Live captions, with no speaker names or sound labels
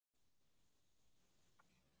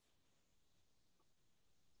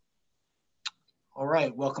All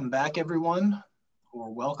right, welcome back everyone,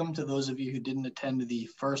 or welcome to those of you who didn't attend the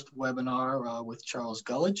first webinar with Charles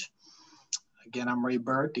Gullidge. Again, I'm Ray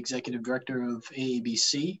Burt, Executive Director of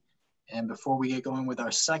AABC. And before we get going with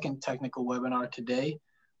our second technical webinar today,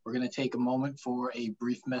 we're going to take a moment for a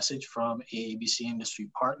brief message from AABC Industry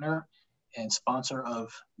Partner and sponsor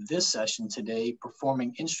of this session today,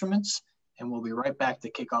 Performing Instruments, and we'll be right back to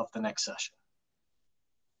kick off the next session.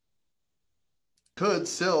 Could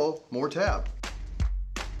sell more tab.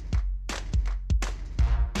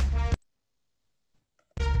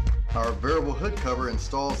 Our variable hood cover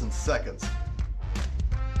installs in seconds.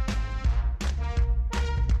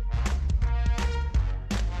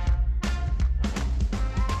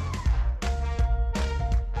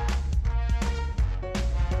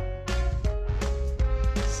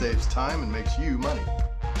 Saves time and makes you money.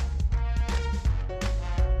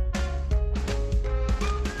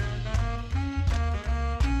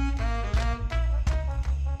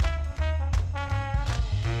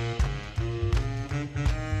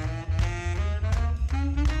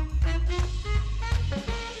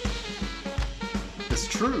 It's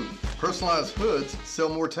true. Personalized hoods sell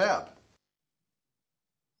more tab.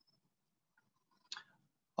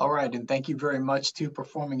 All right, and thank you very much to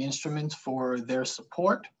Performing Instruments for their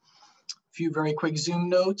support. A few very quick Zoom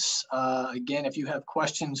notes. Again, if you have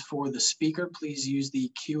questions for the speaker, please use the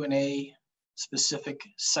Q&A specific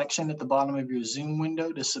section at the bottom of your Zoom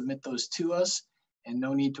window to submit those to us, and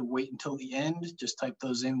no need to wait until the end. Just type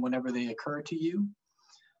those in whenever they occur to you.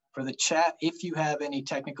 For the chat, if you have any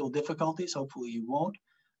technical difficulties, hopefully you won't,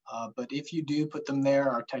 but if you do, put them there.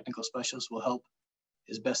 Our technical specialists will help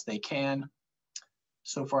as best they can.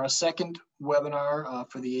 So for our second webinar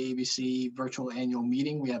for the AABC virtual annual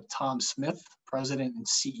meeting, we have Tom Smith, President and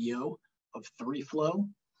CEO of 3Flow.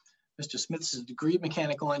 Mr. Smith is a degreed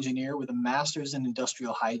mechanical engineer with a master's in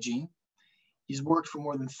industrial hygiene. He's worked for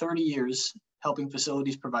more than 30 years helping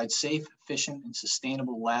facilities provide safe, efficient, and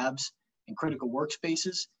sustainable labs and critical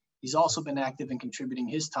workspaces. He's also been active in contributing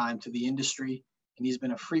his time to the industry, and he's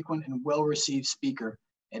been a frequent and well-received speaker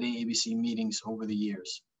at AABC meetings over the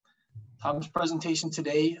years. Tom's presentation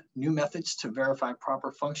today, New Methods to Verify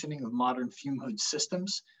Proper Functioning of Modern Fume Hood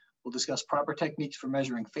Systems. We'll discuss proper techniques for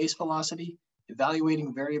measuring face velocity,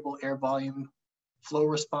 evaluating variable air volume, flow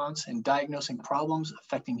response, and diagnosing problems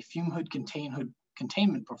affecting fume hood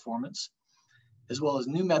containment performance, as well as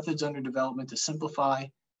new methods under development to simplify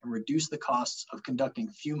and reduce the costs of conducting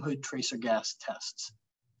fume hood tracer gas tests.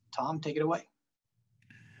 Tom, take it away.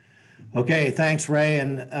 Okay, thanks, Ray.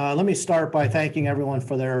 And let me start by thanking everyone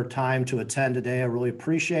for their time to attend today. I really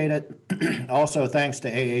appreciate it. Also, thanks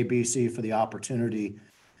to AABC for the opportunity.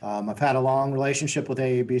 I've had a long relationship with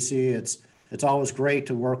AABC. It's always great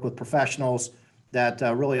to work with professionals that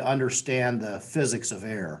really understand the physics of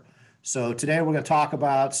air. So today we're going to talk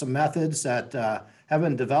about some methods that have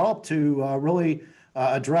been developed to really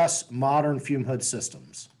address modern fume hood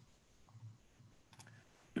systems.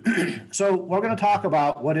 So we're going to talk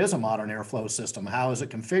about what is a modern airflow system. How is it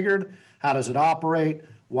configured? How does it operate?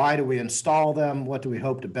 Why do we install them? What do we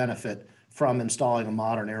hope to benefit from installing a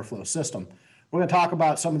modern airflow system? We're going to talk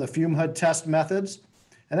about some of the fume hood test methods.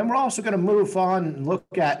 And then we're also going to move on and look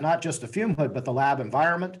at not just the fume hood, but the lab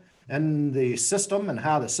environment and the system and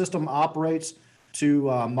how the system operates to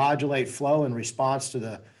modulate flow in response to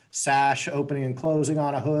the sash opening and closing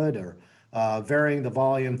on a hood, or varying the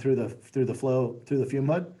volume through the flow through the fume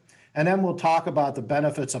hood. And then we'll talk about the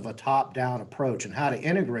benefits of a top-down approach and how to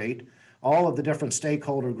integrate all of the different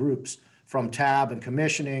stakeholder groups from tab and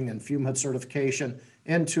commissioning and fume hood certification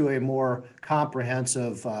into a more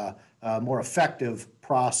comprehensive, more effective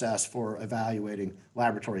process for evaluating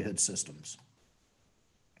laboratory hood systems.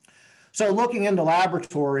 So looking into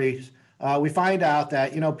laboratories, we find out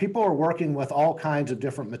that people are working with all kinds of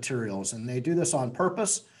different materials, and they do this on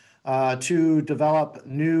purpose to develop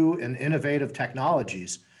new and innovative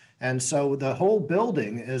technologies. And so the whole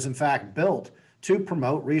building is in fact built to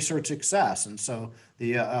promote research success. And so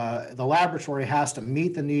the laboratory has to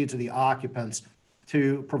meet the needs of the occupants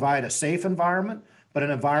to provide a safe environment, but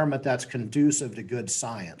an environment that's conducive to good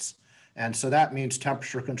science. And so that means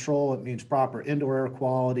temperature control, it means proper indoor air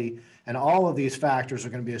quality, and all of these factors are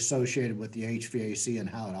going to be associated with the HVAC and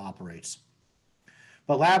how it operates.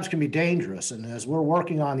 But labs can be dangerous, and as we're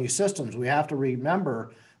working on these systems, we have to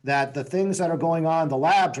remember that the things that are going on in the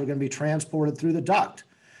labs are going to be transported through the duct.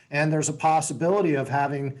 And there's a possibility of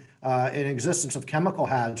having an existence of chemical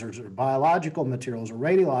hazards or biological materials or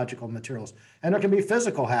radiological materials, and there can be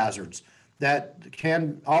physical hazards that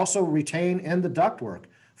can also retain in the ductwork.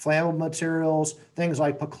 flammable materials, things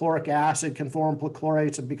like perchloric acid can form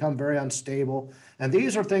perchlorates and become very unstable. And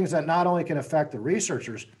these are things that not only can affect the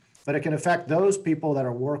researchers, but it can affect those people that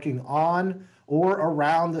are working on or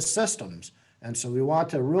around the systems. And so we want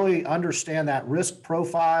to really understand that risk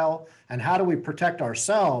profile and how do we protect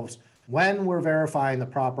ourselves when we're verifying the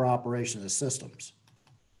proper operation of the systems.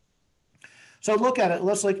 So look at it,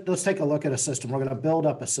 let's take a look at a system. We're going to build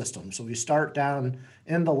up a system. So we start down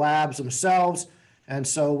in the labs themselves. And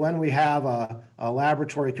so when we have a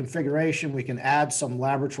laboratory configuration, we can add some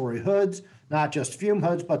laboratory hoods, not just fume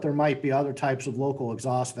hoods, but there might be other types of local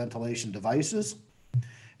exhaust ventilation devices.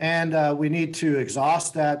 And we need to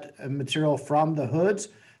exhaust that material from the hoods.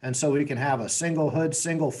 And so we can have a single hood,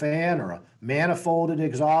 single fan, or a manifolded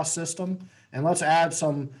exhaust system. And let's add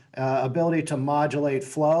some ability to modulate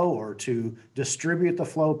flow or to distribute the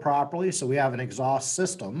flow properly. So we have an exhaust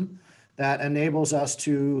system that enables us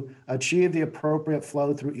to achieve the appropriate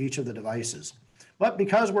flow through each of the devices. But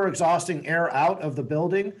because we're exhausting air out of the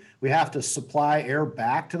building, we have to supply air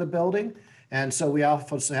back to the building. And so we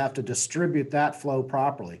also have to distribute that flow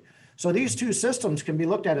properly. So these two systems can be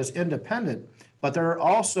looked at as independent, but they're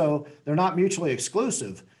not mutually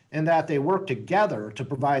exclusive in that they work together to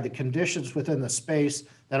provide the conditions within the space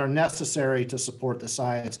that are necessary to support the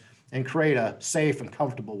science and create a safe and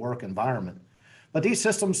comfortable work environment. But these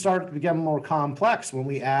systems start to become more complex when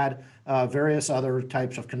we add various other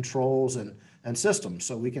types of controls and systems.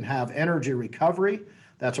 So we can have energy recovery.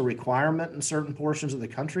 That's a requirement in certain portions of the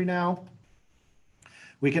country now.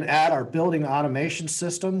 We can add our building automation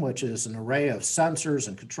system, which is an array of sensors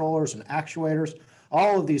and controllers and actuators.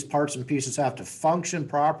 All of these parts and pieces have to function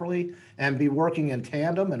properly and be working in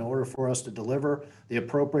tandem in order for us to deliver the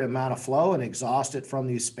appropriate amount of flow and exhaust it from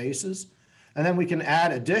these spaces. And then we can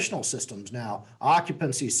add additional systems now,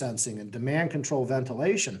 occupancy sensing and demand control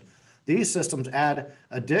ventilation. These systems add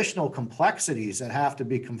additional complexities that have to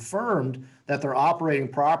be confirmed that they're operating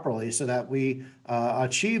properly so that we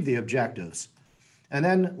achieve the objectives. And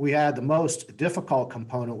then we add the most difficult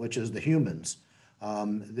component, which is the humans.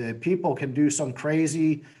 The people can do some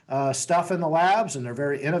crazy stuff in the labs, and they're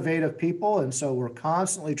very innovative people. And so we're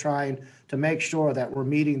constantly trying to make sure that we're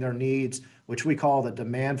meeting their needs, which we call the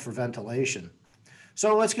demand for ventilation.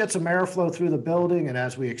 So let's get some airflow through the building. And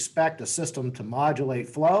as we expect a system to modulate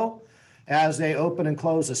flow, as they open and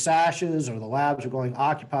close the sashes or the labs are going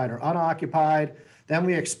occupied or unoccupied, then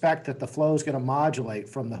we expect that the flow is going to modulate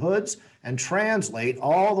from the hoods and translate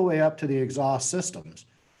all the way up to the exhaust systems.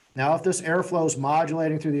 Now, if this airflow is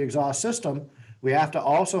modulating through the exhaust system, we have to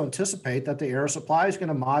also anticipate that the air supply is going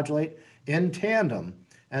to modulate in tandem,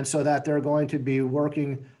 and so that they're going to be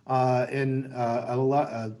working in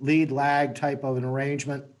a lead lag type of an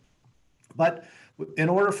arrangement. But in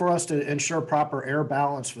order for us to ensure proper air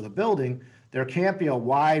balance for the building, there can't be a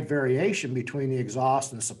wide variation between the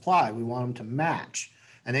exhaust and supply. We want them to match,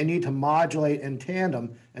 and they need to modulate in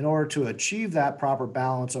tandem in order to achieve that proper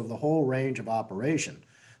balance over the whole range of operation.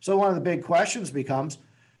 So one of the big questions becomes,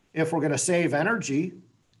 if we're going to save energy,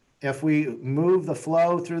 if we move the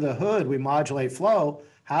flow through the hood, we modulate flow,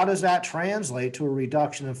 how does that translate to a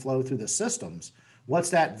reduction in flow through the systems? What's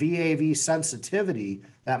that VAV sensitivity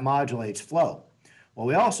that modulates flow? Well,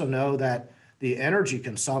 we also know that the energy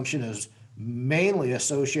consumption is mainly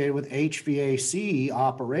associated with HVAC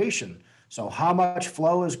operation. So how much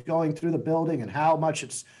flow is going through the building and how much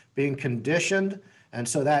it's being conditioned. And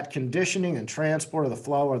so that conditioning and transport of the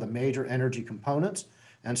flow are the major energy components.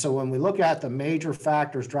 And so when we look at the major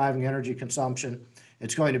factors driving energy consumption,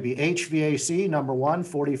 it's going to be HVAC, number one,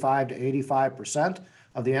 45 to 85%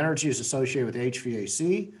 of the energy is associated with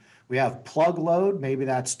HVAC. We have plug load, maybe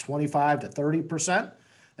that's 25 to 30%.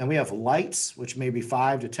 And we have lights, which may be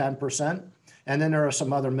 5 to 10%. And then there are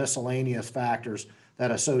some other miscellaneous factors that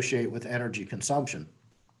associate with energy consumption.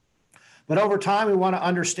 But over time, we want to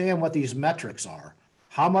understand what these metrics are.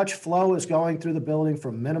 How much flow is going through the building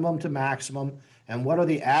from minimum to maximum, and what are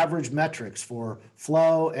the average metrics for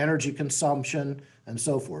flow, energy consumption, and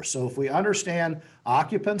so forth. So if we understand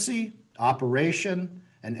occupancy, operation,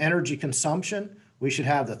 and energy consumption, we should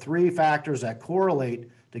have the three factors that correlate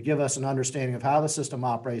to give us an understanding of how the system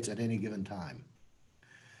operates at any given time.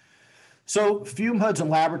 So fume hoods in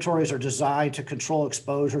laboratories are designed to control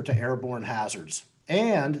exposure to airborne hazards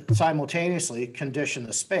and simultaneously condition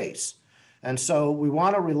the space. And so we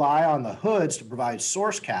want to rely on the hoods to provide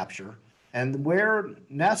source capture, and where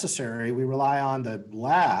necessary, we rely on the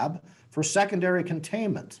lab for secondary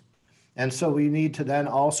containment. And so we need to then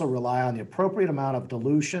also rely on the appropriate amount of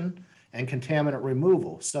dilution and contaminant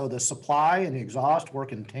removal. So the supply and the exhaust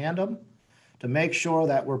work in tandem to make sure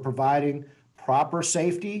that we're providing proper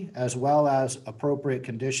safety as well as appropriate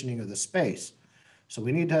conditioning of the space. So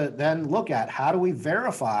we need to then look at how do we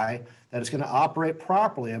verify that it's going to operate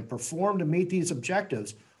properly and perform to meet these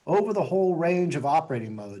objectives over the whole range of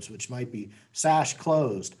operating modes, which might be sash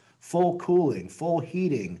closed, full cooling, full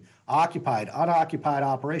heating, occupied, unoccupied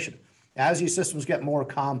operation. As these systems get more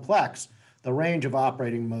complex, the range of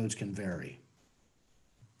operating modes can vary.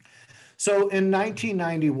 So in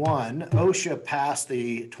 1991, OSHA passed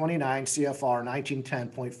the 29 CFR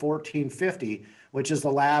 1910.1450, which is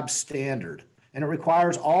the lab standard, and it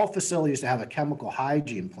requires all facilities to have a chemical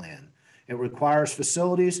hygiene plan. It requires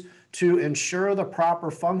facilities to ensure the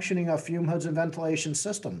proper functioning of fume hoods and ventilation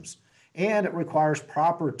systems, and it requires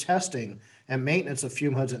proper testing and maintenance of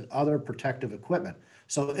fume hoods and other protective equipment.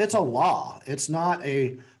 So it's a law. It's not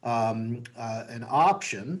an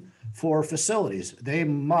option for facilities. They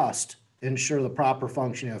must ensure the proper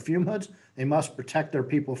functioning of fume hoods. They must protect their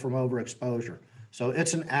people from overexposure. So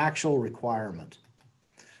it's an actual requirement.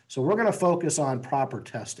 So we're going to focus on proper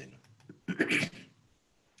testing.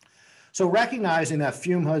 So recognizing that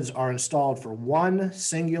fume hoods are installed for one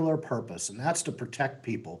singular purpose, and that's to protect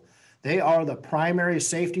people. They are the primary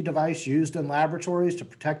safety device used in laboratories to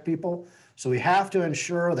protect people. So we have to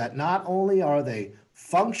ensure that not only are they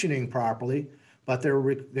functioning properly, but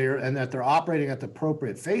they're operating at the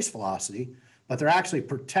appropriate face velocity, but they're actually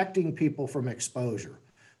protecting people from exposure.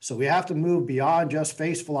 So we have to move beyond just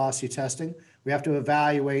face velocity testing. We have to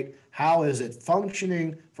evaluate how is it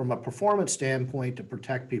functioning from a performance standpoint to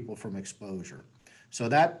protect people from exposure. So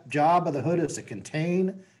that job of the hood is to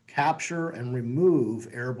contain, capture, and remove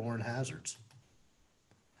airborne hazards.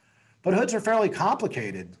 But hoods are fairly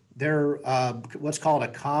complicated. They're what's called a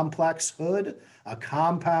complex hood, a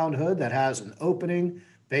compound hood that has an opening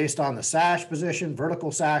based on the sash position.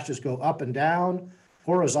 Vertical sashes go up and down.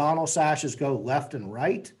 Horizontal sashes go left and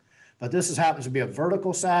right. But this happens to be a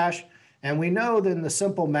vertical sash. And we know then the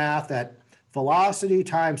simple math that velocity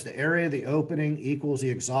times the area of the opening equals the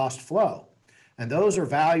exhaust flow. And those are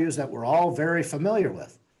values that we're all very familiar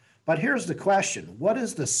with. But here's the question: what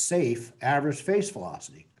is the safe average face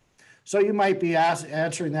velocity? So you might be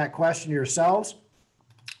answering that question yourselves.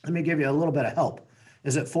 Let me give you a little bit of help.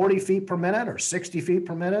 Is it 40 feet per minute or 60 feet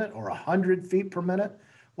per minute or 100 feet per minute?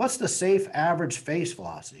 What's the safe average face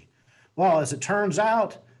velocity? Well, as it turns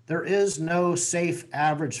out, there is no safe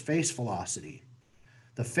average face velocity.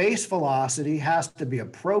 The face velocity has to be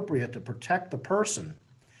appropriate to protect the person.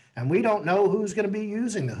 And we don't know who's going to be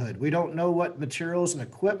using the hood. We don't know what materials and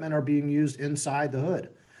equipment are being used inside the hood.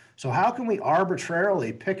 So how can we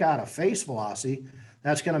arbitrarily pick out a face velocity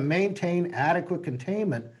that's going to maintain adequate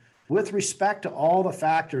containment with respect to all the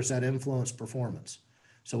factors that influence performance?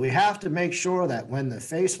 So we have to make sure that when the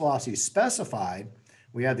face velocity is specified,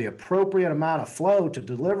 we have the appropriate amount of flow to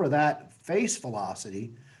deliver that face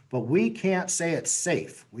velocity, but we can't say it's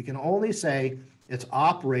safe. We can only say it's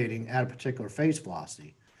operating at a particular face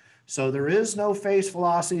velocity. So there is no face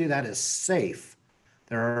velocity that is safe.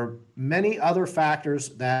 There are many other factors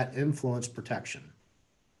that influence protection.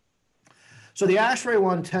 So the ASHRAE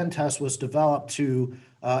 110 test was developed to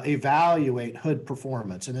evaluate hood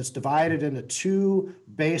performance, and it's divided into two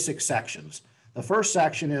basic sections. The first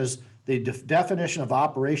section is the definition of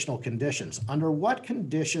operational conditions. Under what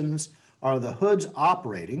conditions are the hoods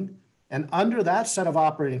operating? And under that set of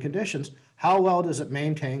operating conditions, how well does it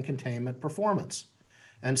maintain containment performance?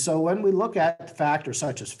 And so when we look at factors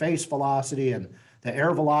such as face velocity and the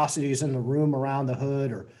air velocities in the room around the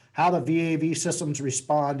hood, or how the VAV system's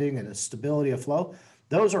responding and its stability of flow,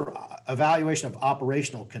 those are evaluation of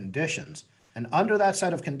operational conditions. And under that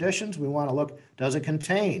set of conditions, we want to look, does it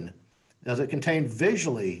contain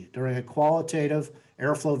visually during a qualitative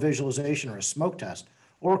airflow visualization or a smoke test?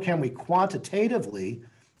 Or can we quantitatively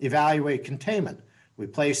evaluate containment? We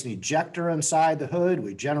place an ejector inside the hood,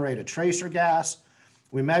 we generate a tracer gas,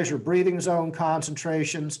 we measure breathing zone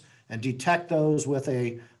concentrations and detect those with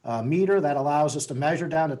a meter that allows us to measure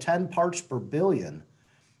down to 10 parts per billion.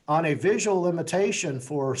 On a visual limitation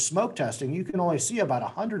for smoke testing, you can only see about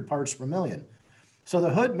 100 parts per million. So the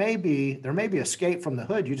hood there may be escape from the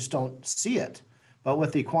hood, you just don't see it. But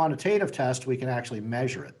with the quantitative test, we can actually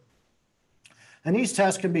measure it. And these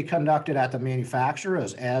tests can be conducted at the manufacturer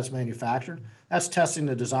as manufactured. That's testing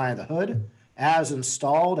the design of the hood, as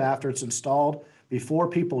installed, after it's installed, before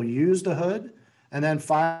people use the hood, and then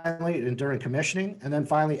finally, and during commissioning, and then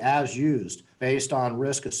finally as used, based on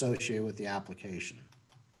risk associated with the application.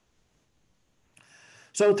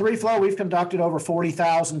 So 3Flow, we've conducted over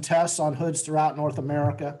 40,000 tests on hoods throughout North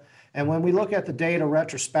America. And when we look at the data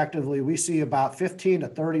retrospectively, we see about 15 to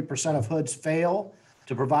 30% of hoods fail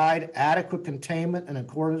to provide adequate containment in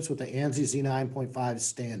accordance with the ANSI Z9.5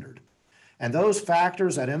 standard. And those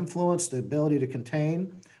factors that influence the ability to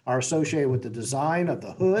contain are associated with the design of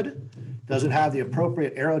the hood. Does it have the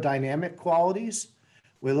appropriate aerodynamic qualities?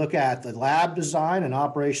 We look at the lab design and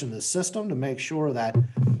operation of the system to make sure that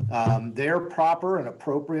they're proper and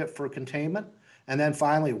appropriate for containment. And then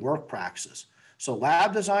finally, work practices. So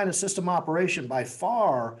lab design and system operation by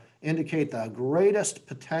far indicate the greatest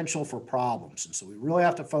potential for problems. And so we really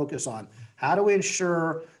have to focus on how do we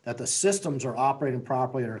ensure that the systems are operating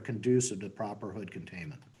properly and are conducive to proper hood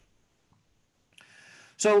containment.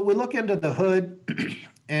 So we look into the hood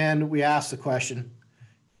and we ask the question,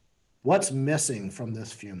 what's missing from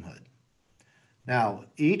this fume hood? Now,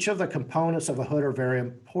 each of the components of a hood are very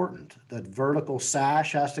important. The vertical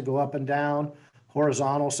sash has to go up and down.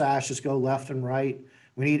 Horizontal sashes go left and right.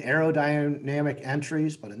 We need aerodynamic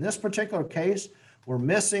entries, but in this particular case, we're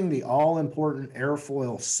missing the all-important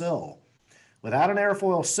airfoil sill. Without an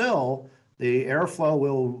airfoil sill, the airflow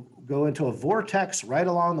will go into a vortex right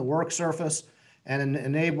along the work surface and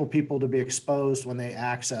enable people to be exposed when they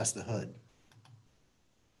access the hood.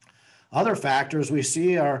 Other factors we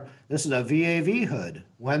see are, this is a VAV hood.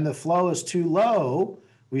 When the flow is too low,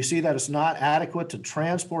 we see that it's not adequate to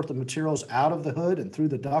transport the materials out of the hood and through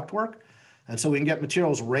the ductwork. And so we can get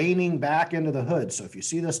materials raining back into the hood. So if you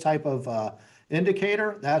see this type of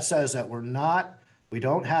indicator, that says that we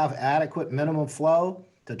don't have adequate minimum flow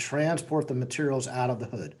to transport the materials out of the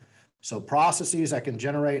hood. So processes that can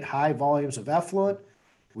generate high volumes of effluent,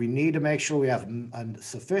 we need to make sure we have a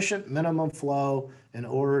sufficient minimum flow in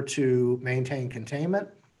order to maintain containment,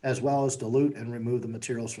 as well as dilute and remove the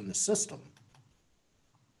materials from the system.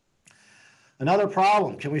 Another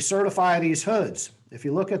problem, can we certify these hoods? If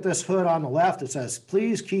you look at this hood on the left, it says,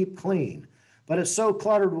 please keep clean. But it's so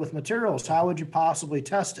cluttered with materials, how would you possibly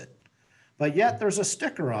test it? But yet there's a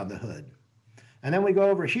sticker on the hood. And then we go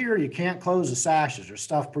over here, you can't close the sashes. There's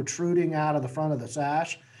stuff protruding out of the front of the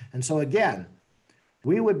sash. And so again,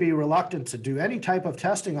 we would be reluctant to do any type of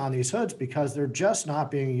testing on these hoods because they're just not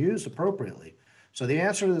being used appropriately. So the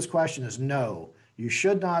answer to this question is no. You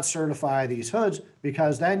should not certify these hoods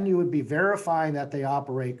because then you would be verifying that they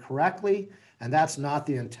operate correctly, and that's not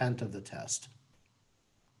the intent of the test.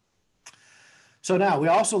 So now we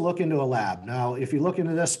also look into a lab. Now, if you look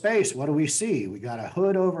into this space, what do we see? We got a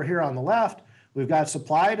hood over here on the left. We've got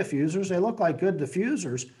supply diffusers. They look like good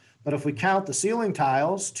diffusers, but if we count the ceiling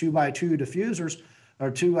tiles, 2x2 diffusers, or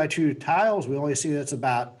 2x2 tiles, we only see that's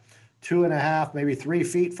about 2.5, maybe 3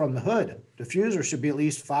 feet from the hood. Diffuser should be at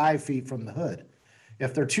least 5 feet from the hood.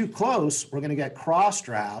 If they're too close, we're going to get cross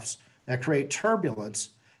drafts that create turbulence,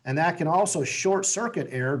 and that can also short circuit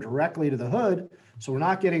air directly to the hood, so we're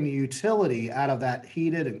not getting the utility out of that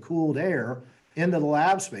heated and cooled air into the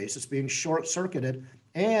lab space. It's being short circuited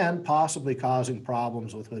and possibly causing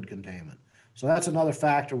problems with hood containment. So that's another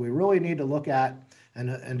factor we really need to look at, and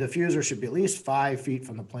diffuser should be at least 5 feet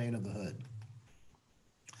from the plane of the hood.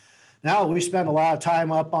 Now, we spend a lot of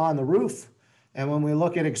time up on the roof, and when we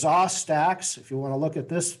look at exhaust stacks, if you want to look at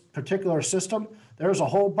this particular system, there's a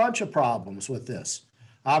whole bunch of problems with this.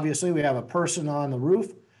 Obviously, we have a person on the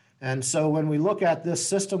roof, and so when we look at this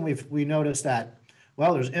system, we notice that,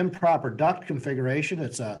 well, there's improper duct configuration.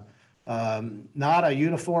 It's not a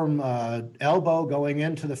uniform elbow going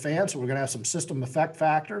into the fan, so we're going to have some system effect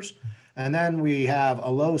factors. And then we have a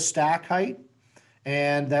low stack height,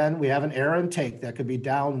 and then we have an air intake that could be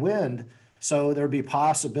downwind, so there'd be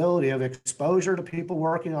possibility of exposure to people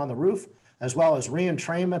working on the roof, as well as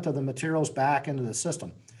re-entrainment of the materials back into the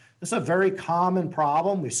system. This is a very common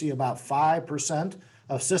problem. We see about 5%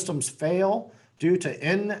 of systems fail due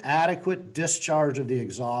to inadequate discharge of the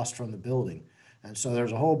exhaust from the building. And so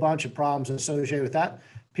there's a whole bunch of problems associated with that.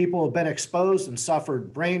 People have been exposed and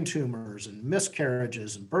suffered brain tumors and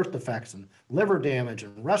miscarriages and birth defects and liver damage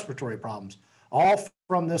and respiratory problems, all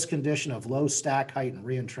from this condition of low stack height and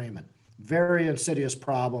re-entrainment. Very insidious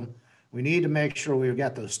problem. We need to make sure we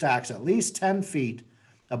get those stacks at least 10 feet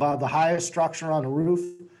above the highest structure on the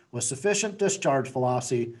roof with sufficient discharge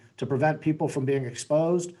velocity to prevent people from being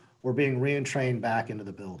exposed or being re-entrained back into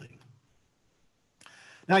the building.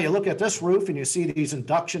 Now you look at this roof and you see these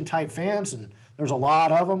induction type fans, and there's a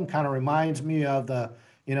lot of them. Kind of reminds me of the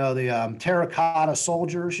terracotta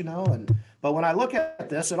soldiers, but when I look at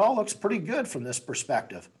this, it all looks pretty good from this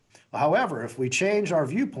perspective. However, if we change our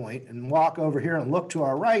viewpoint and walk over here and look to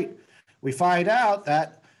our right, we find out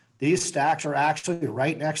that these stacks are actually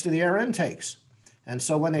right next to the air intakes. And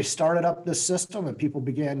so when they started up this system and people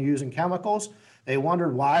began using chemicals, they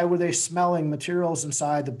wondered why were they smelling materials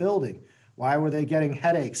inside the building? Why were they getting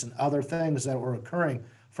headaches and other things that were occurring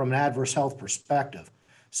from an adverse health perspective?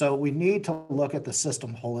 So we need to look at the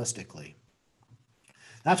system holistically.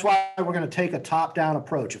 That's why we're going to take a top-down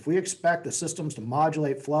approach. If we expect the systems to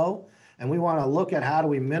modulate flow and we want to look at how do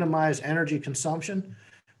we minimize energy consumption,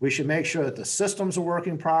 we should make sure that the systems are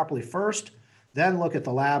working properly first, then look at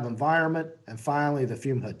the lab environment, and finally the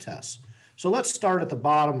fume hood tests. So let's start at the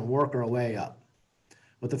bottom and work our way up.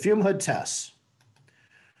 With the fume hood tests,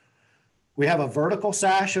 we have a vertical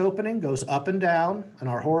sash opening, goes up and down, and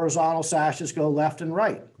our horizontal sashes go left and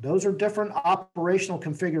right. Those are different operational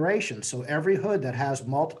configurations, so every hood that has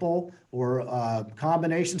multiple or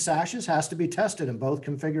combination sashes has to be tested in both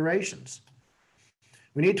configurations.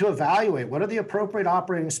 We need to evaluate what are the appropriate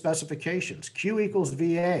operating specifications. Q equals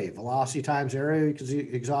VA, velocity times area equals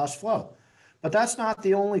exhaust flow. But that's not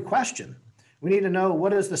the only question. We need to know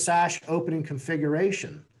what is the sash opening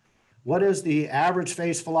configuration. What is the average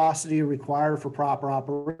face velocity required for proper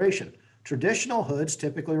operation? Traditional hoods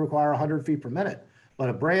typically require 100 feet per minute, but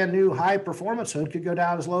a brand new high performance hood could go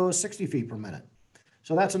down as low as 60 feet per minute.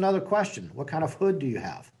 So that's another question. What kind of hood do you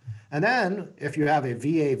have? And then if you have a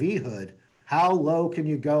VAV hood, how low can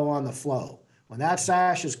you go on the flow? When that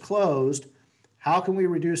sash is closed, how can we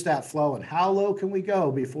reduce that flow and how low can we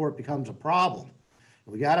go before it becomes a problem?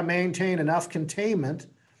 We got to maintain enough containment,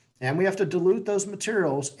 and we have to dilute those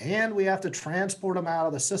materials, and we have to transport them out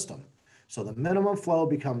of the system. So the minimum flow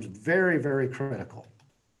becomes very, very critical.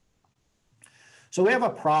 So we have a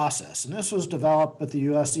process, and this was developed with the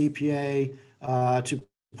US EPA to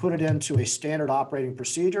put it into a standard operating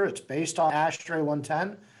procedure. It's based on ASHRAE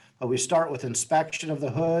 110, but we start with inspection of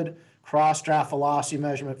the hood, cross-draft velocity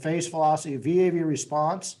measurement, face velocity, VAV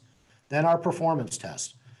response, then our performance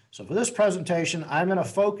test. So for this presentation, I'm going to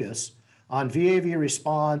focus on VAV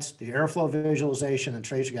response, the airflow visualization, and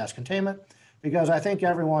tracer gas containment, because I think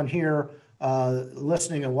everyone here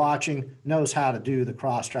listening and watching knows how to do the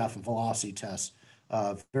cross-draft and velocity tests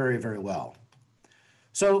very, very well.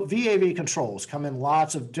 So VAV controls come in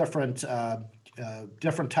lots of different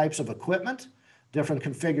types of equipment, different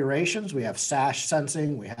configurations. We have sash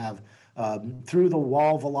sensing, we have through the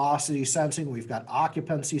wall velocity sensing, we've got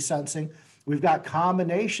occupancy sensing, we've got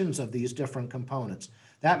combinations of these different components.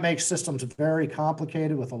 That makes systems very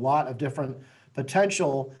complicated with a lot of different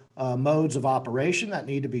potential modes of operation that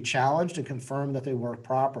need to be challenged and confirmed that they work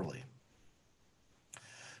properly.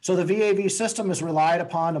 So the VAV system is relied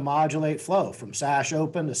upon to modulate flow from sash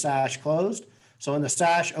open to sash closed. So in the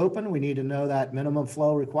sash open, we need to know that minimum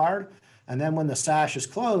flow required. And then when the sash is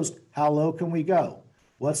closed, how low can we go?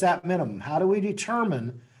 What's that minimum? How do we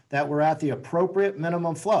determine that we're at the appropriate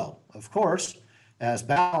minimum flow? Of course, as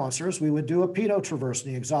balancers, we would do a pitot traverse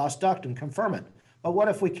in the exhaust duct and confirm it. But what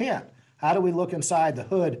if we can't? How do we look inside the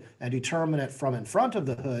hood and determine it from in front of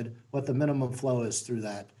the hood what the minimum flow is through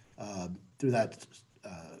that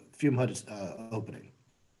fume hood opening?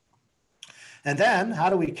 And then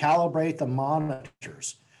how do we calibrate the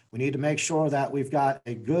monitors? We need to make sure that we've got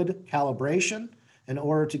a good calibration in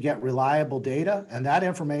order to get reliable data, and that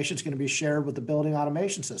information is going to be shared with the building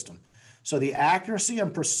automation system. So the accuracy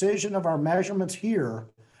and precision of our measurements here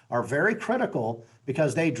are very critical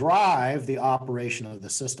because they drive the operation of the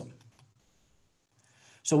system.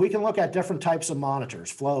 So we can look at different types of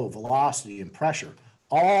monitors, flow, velocity, and pressure.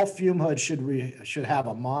 All fume hoods should have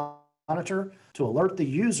a monitor to alert the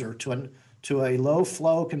user to a low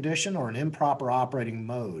flow condition or an improper operating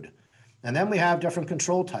mode. And then we have different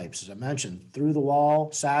control types, as I mentioned, through the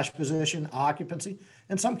wall, sash position, occupancy.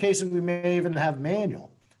 In some cases, we may even have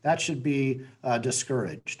manual. That should be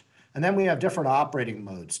discouraged. And then we have different operating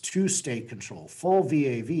modes, two-state control, full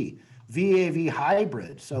VAV, VAV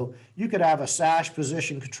hybrid. So you could have a sash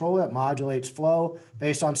position control that modulates flow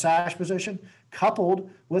based on sash position, coupled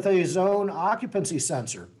with a zone occupancy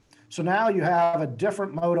sensor. So now you have a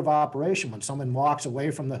different mode of operation. When someone walks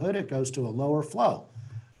away from the hood, it goes to a lower flow.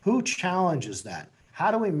 Who challenges that? How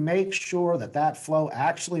do we make sure that that flow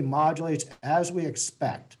actually modulates as we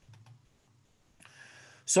expect?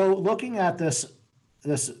 So looking at this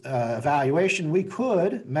evaluation, we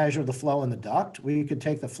could measure the flow in the duct. We could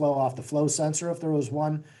take the flow off the flow sensor if there was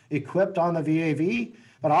one equipped on the VAV,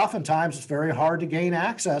 but oftentimes it's very hard to gain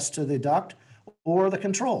access to the duct or the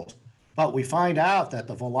controls. But we find out that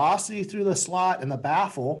the velocity through the slot and the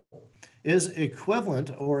baffle is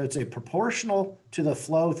equivalent, or it's a proportional to the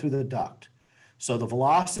flow through the duct. So the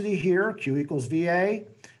velocity here, Q equals VA,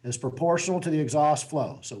 is proportional to the exhaust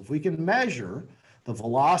flow. So if we can measure the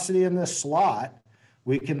velocity in this slot,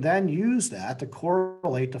 we can then use that to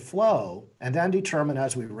correlate the flow and then determine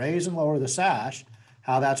as we raise and lower the sash,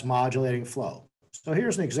 how that's modulating flow. So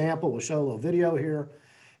here's an example. We'll show a little video here.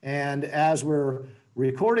 And as we're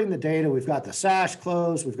recording the data. We've got the sash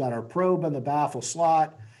closed, we've got our probe in the baffle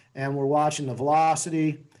slot, and we're watching the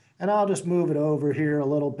velocity. And I'll just move it over here a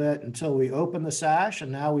little bit until we open the sash,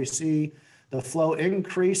 and now we see the flow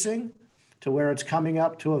increasing to where it's coming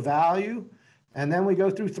up to a value. And then we go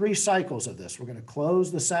through 3 cycles of this. We're going to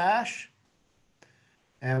close the sash.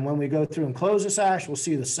 And when we go through and close the sash, we'll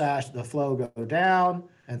see the flow go down,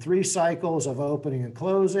 and 3 cycles of opening and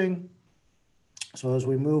closing. So as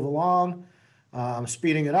we move along, I'm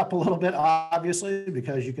speeding it up a little bit, obviously,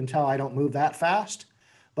 because you can tell I don't move that fast.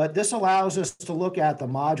 But this allows us to look at the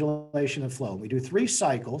modulation of flow. We do 3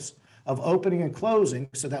 cycles of opening and closing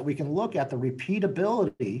so that we can look at the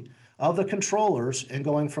repeatability of the controllers and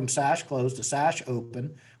going from sash closed to sash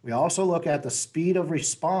open. We also look at the speed of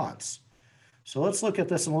response. So let's look at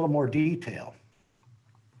this in a little more detail.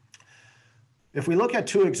 If we look at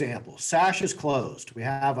 2 examples, sash is closed. We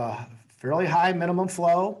have a fairly high minimum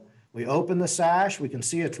flow. We open the sash. We can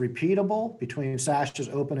see it's repeatable between sashes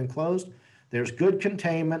open and closed. There's good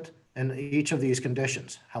containment in each of these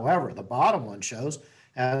conditions. However, the bottom one shows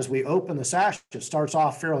as we open the sash, it starts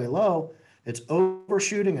off fairly low. It's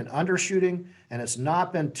overshooting and undershooting, and it's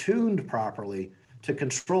not been tuned properly to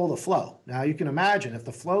control the flow. Now you can imagine if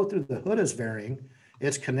the flow through the hood is varying,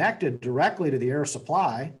 it's connected directly to the air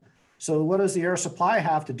supply. So what does the air supply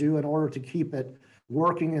have to do in order to keep it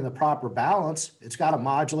working in the proper balance? It's got to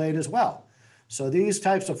modulate as well. So these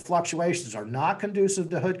types of fluctuations are not conducive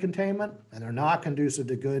to hood containment, and they're not conducive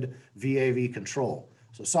to good VAV control.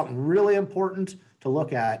 So something really important to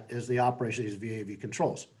look at is the operation of these VAV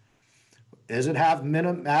controls. Does it have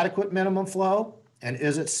adequate minimum flow, and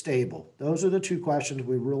is it stable? Those are the 2 questions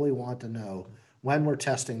we really want to know when we're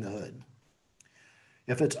testing the hood.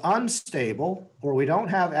 If it's unstable or we don't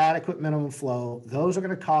have adequate minimum flow, those are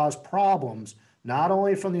going to cause problems, not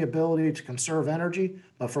only from the ability to conserve energy,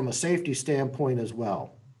 but from a safety standpoint as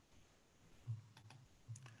well.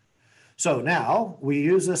 So now we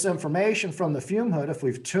use this information from the fume hood. If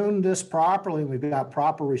we've tuned this properly and we've got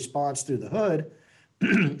proper response through the hood,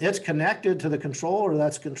 it's connected to the controller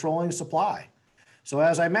that's controlling supply. So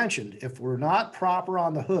as I mentioned, if we're not proper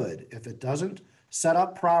on the hood, if it doesn't set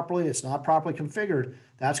up properly, it's not properly configured,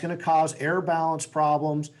 that's going to cause air balance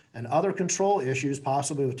problems and other control issues,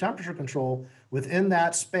 possibly with temperature control within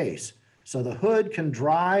that space. So the hood can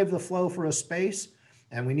drive the flow for a space,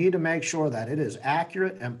 and we need to make sure that it is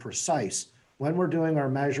accurate and precise when we're doing our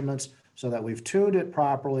measurements so that we've tuned it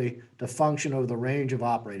properly to function over the range of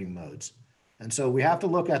operating modes. And so we have to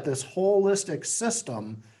look at this holistic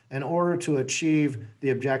system in order to achieve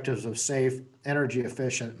the objectives of safe, energy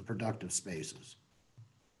efficient, and productive spaces.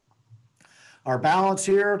 Our balance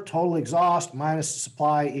here, total exhaust minus the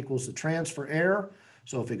supply equals the transfer air.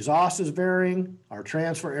 So if exhaust is varying, our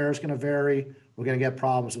transfer air is going to vary. We're going to get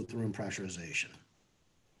problems with room pressurization.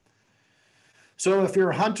 So if you're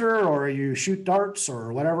a hunter or you shoot darts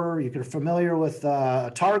or whatever, you're familiar with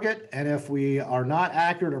a target, and if we are not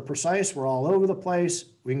accurate or precise, we're all over the place.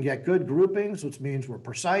 We can get good groupings, which means we're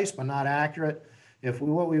precise but not accurate.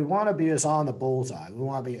 What we want to be is on the bullseye. We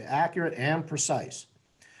want to be accurate and precise.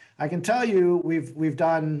 I can tell you we've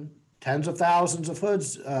done tens of thousands of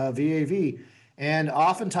hoods, VAV, and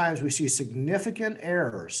oftentimes we see significant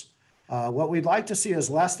errors. What we'd like to see is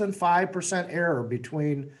less than 5% error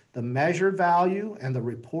between the measured value and the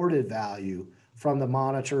reported value from the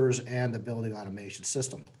monitors and the building automation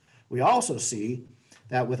system. We also see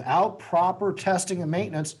that without proper testing and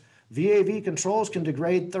maintenance, VAV controls can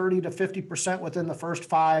degrade 30 to 50% within the first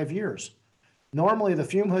 5 years. Normally, the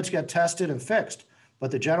fume hoods get tested and fixed,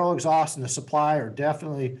 but the general exhaust and the supply are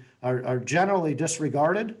generally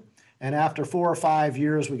disregarded. And after 4 or 5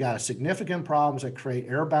 years, we got significant problems that create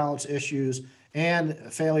air balance issues and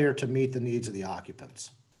failure to meet the needs of the occupants.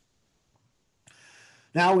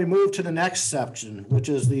 Now we move to the next section, which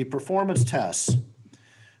is the performance tests.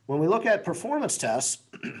 When we look at performance tests,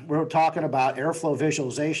 we're talking about airflow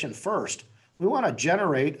visualization first. We want to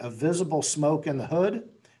generate a visible smoke in the hood, and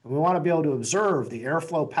we want to be able to observe the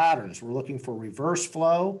airflow patterns. We're looking for reverse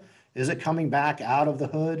flow. Is it coming back out of the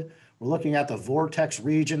hood? We're looking at the vortex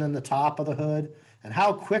region in the top of the hood, and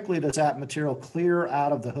how quickly does that material clear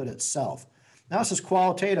out of the hood itself. Now this is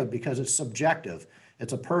qualitative because it's subjective.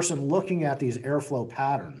 It's a person looking at these airflow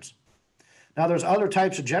patterns. Now there's other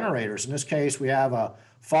types of generators. In this case, we have a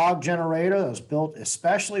fog generator that was built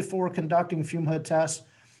especially for conducting fume hood tests.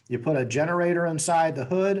 You put a generator inside the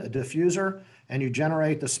hood, a diffuser, and you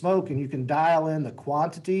generate the smoke, and you can dial in the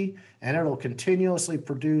quantity, and it'll continuously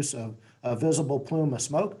produce a visible plume of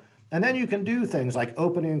smoke. And then you can do things like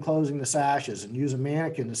opening and closing the sashes and use a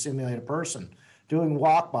mannequin to simulate a person doing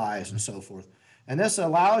walk-bys and so forth. And this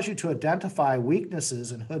allows you to identify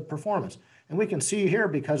weaknesses in hood performance. And we can see here,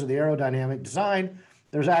 because of the aerodynamic design,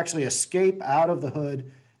 there's actually escape out of the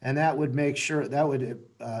hood, and that would make sure, that would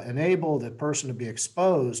enable the person to be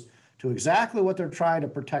exposed to exactly what they're trying to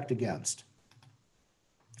protect against.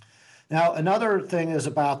 Now, another thing is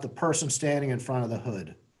about the person standing in front of the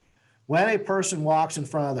hood. When a person walks in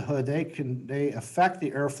front of the hood, they affect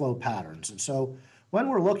the airflow patterns. And so when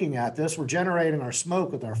we're looking at this, we're generating our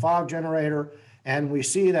smoke with our fog generator, and we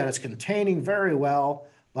see that it's containing very well,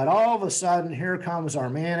 but all of a sudden, here comes our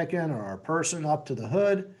mannequin or our person up to the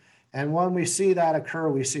hood. And when we see that occur,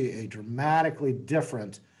 we see a dramatically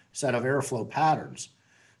different set of airflow patterns.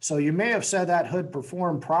 So you may have said that hood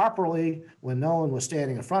performed properly when no one was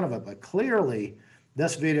standing in front of it, but clearly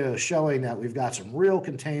this video is showing that we've got some real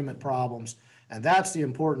containment problems, and that's the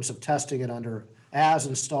importance of testing it under as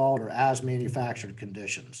installed or as manufactured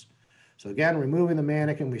conditions. So again, removing the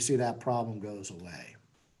mannequin, we see that problem goes away.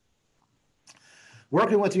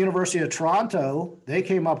 Working with the University of Toronto, they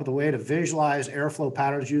came up with a way to visualize airflow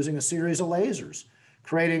patterns using a series of lasers,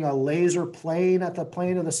 creating a laser plane at the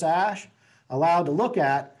plane of the sash, allowed to look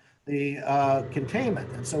at the containment.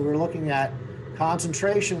 And so we're looking at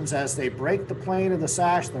concentrations as they break the plane of the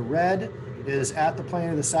sash. The red is at the plane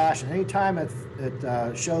of the sash, and anytime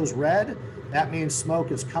it shows red, that means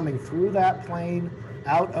smoke is coming through that plane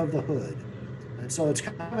out of the hood. And so it's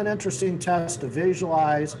kind of an interesting test to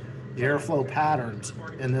visualize the airflow patterns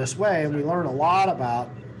in this way, and we learn a lot about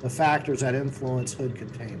the factors that influence hood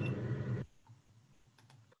containment.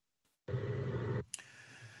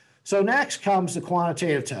 So next comes the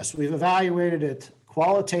quantitative test. We've evaluated it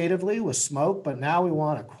qualitatively with smoke, but now we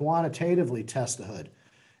want to quantitatively test the hood.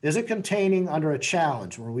 Is it containing under a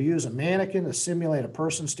challenge where we use a mannequin to simulate a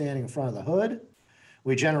person standing in front of the hood?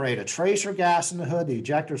 We generate a tracer gas in the hood. The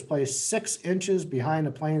ejector is placed 6 inches behind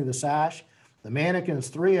the plane of the sash. The mannequin is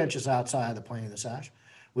 3 inches outside the plane of the sash.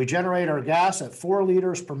 We generate our gas at 4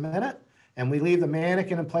 liters per minute, and we leave the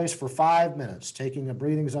mannequin in place for 5 minutes, taking a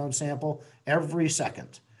breathing zone sample every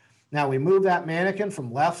second. Now we move that mannequin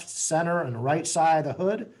from left, center, and right side of the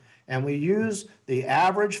hood, and we use the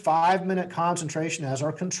average 5-minute concentration as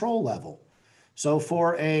our control level. So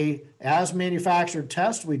for a as manufactured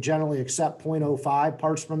test, we generally accept 0.05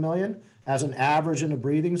 parts per million as an average in the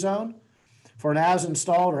breathing zone. For an as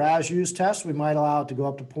installed or as used test, we might allow it to go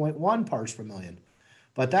up to 0.1 parts per million.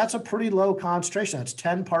 But that's a pretty low concentration. That's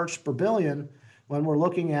 10 parts per billion when we're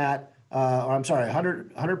looking at,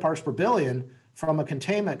 100 parts per billion from a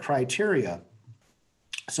containment criteria.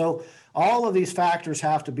 So all of these factors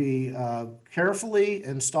have to be carefully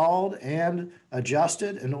installed and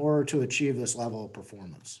adjusted in order to achieve this level of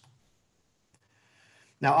performance.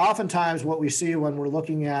 Now, oftentimes what we see when we're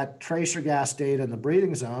looking at tracer gas data in the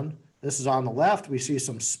breathing zone, this is on the left, we see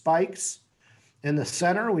some spikes. In the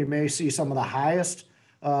center, we may see some of the highest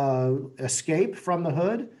escape from the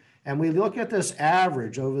hood. And we look at this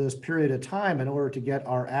average over this period of time in order to get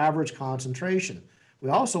our average concentration. We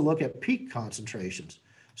also look at peak concentrations.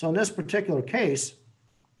 So in this particular case,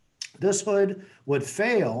 this hood would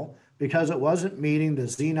fail because it wasn't meeting the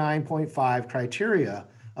Z9.5 criteria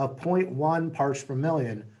of 0.1 parts per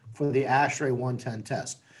million for the ASHRAE 110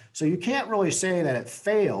 test. So you can't really say that it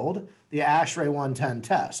failed the ASHRAE 110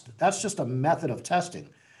 test. That's just a method of testing.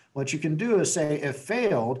 What you can do is say it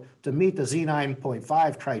failed to meet the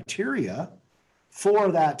Z9.5 criteria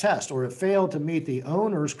for that test, or it failed to meet the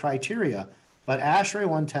owner's criteria, but ASHRAE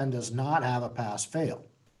 110 does not have a pass-fail.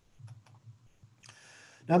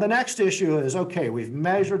 Now the next issue is, okay, we've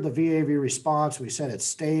measured the VAV response, we said it's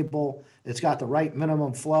stable, it's got the right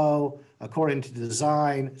minimum flow according to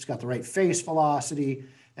design, it's got the right face velocity,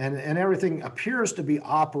 and everything appears to be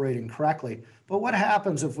operating correctly. But what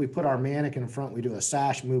happens if we put our mannequin in front, we do a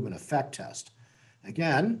sash movement effect test?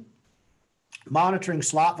 Again, monitoring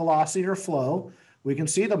slot velocity or flow, we can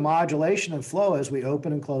see the modulation and flow as we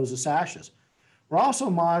open and close the sashes. We're also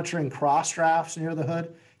monitoring cross drafts near the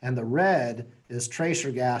hood, and the red is tracer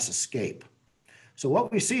gas escape. So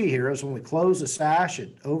what we see here is when we close the sash,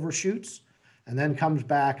 it overshoots and then comes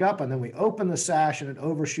back up, and then we open the sash and it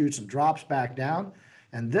overshoots and drops back down.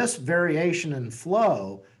 And this variation in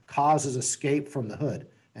flow causes escape from the hood.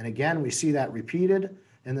 And again, we see that repeated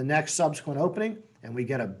in the next subsequent opening, and we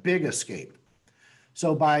get a big escape.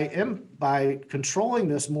 So by controlling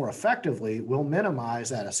this more effectively, we'll minimize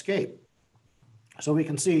that escape. So we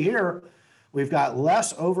can see here, we've got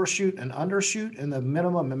less overshoot and undershoot in the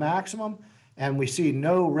minimum and maximum, and we see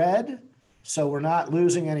no red, so we're not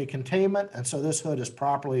losing any containment, and so this hood is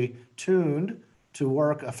properly tuned to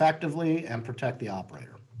work effectively and protect the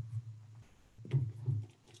operator.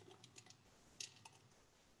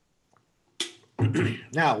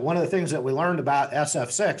 Now, one of the things that we learned about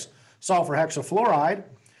SF6, sulfur hexafluoride,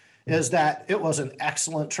 is that it was an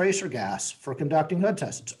excellent tracer gas for conducting hood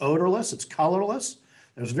tests. It's odorless, it's colorless,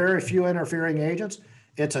 there's very few interfering agents,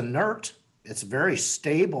 it's inert, it's very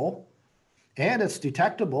stable, and it's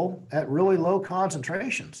detectable at really low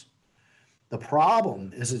concentrations. The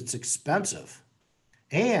problem is it's expensive,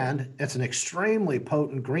 and it's an extremely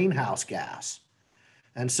potent greenhouse gas.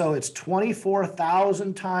 And so it's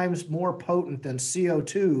 24,000 times more potent than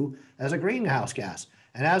CO2 as a greenhouse gas.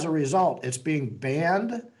 And as a result, it's being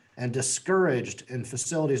banned and discouraged in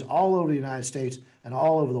facilities all over the United States and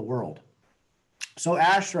all over the world. So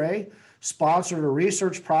ASHRAE sponsored a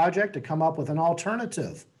research project to come up with an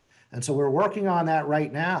alternative. And so we're working on that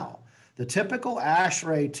right now. The typical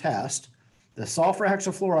ASHRAE test, the sulfur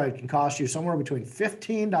hexafluoride, can cost you somewhere between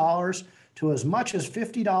 $15 to as much as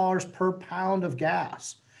 $50 per pound of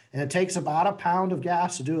gas. And it takes about a pound of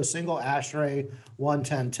gas to do a single ASHRAE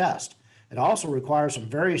 110 test. It also requires some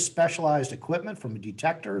very specialized equipment from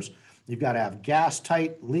detectors. You've got to have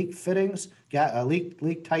gas-tight leak fittings,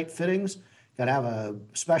 leak-tight fittings. You've got to have a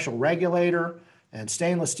special regulator and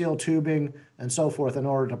stainless steel tubing and so forth in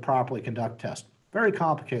order to properly conduct tests. Very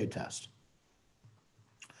complicated test.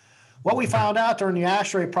 What we found out during the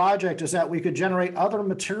ASHRAE project is that we could generate other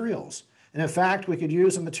materials. And in fact, we could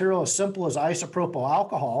use a material as simple as isopropyl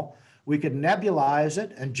alcohol. We could nebulize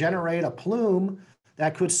it and generate a plume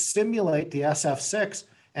that could simulate the SF6,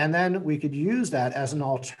 and then we could use that as an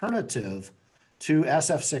alternative to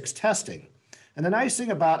SF6 testing. And the nice thing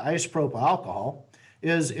about isopropyl alcohol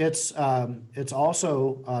is it's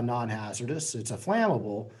also non-hazardous. It's a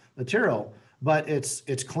flammable material, but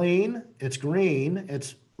it's clean, it's green,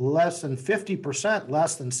 it's less than 50%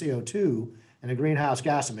 less than CO2 in a greenhouse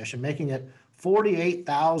gas emission, making it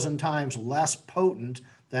 48,000 times less potent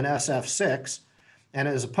than SF6. And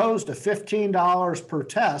as opposed to $15 per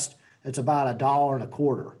test, it's about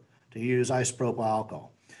 $1.25 to use isopropyl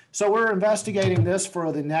alcohol. So we're investigating this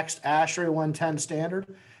for the next ASHRAE 110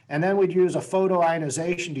 standard, and then we'd use a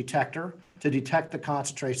photoionization detector to detect the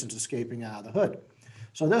concentrations escaping out of the hood.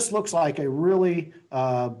 So this looks like a really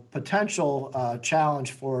potential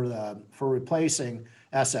challenge for replacing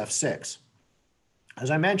SF6. As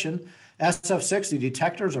I mentioned, SF6, the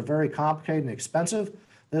detectors are very complicated and expensive.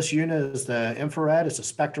 This unit is the infrared, it's a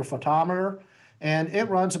spectrophotometer, and it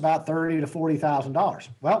runs about $30,000 to $40,000.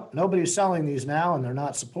 Well, nobody's selling these now, and they're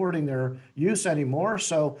not supporting their use anymore,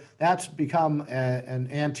 so that's become an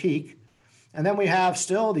antique. And then we have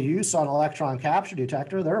still the use on electron capture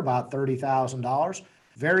detector. They're about $30,000.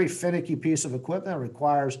 Very finicky piece of equipment. It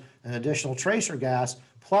requires an additional tracer gas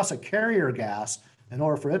plus a carrier gas in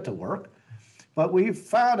order for it to work. But we've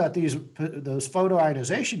found that those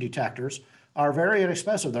photoionization detectors are very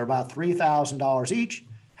inexpensive. They're about $3,000 each,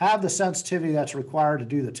 have the sensitivity that's required to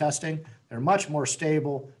do the testing. They're much more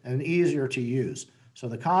stable and easier to use. So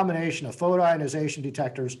the combination of photoionization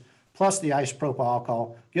detectors plus the isopropyl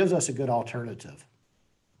alcohol gives us a good alternative.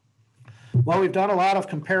 Well, we've done a lot of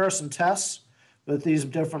comparison tests with these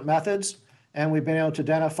different methods, and we've been able to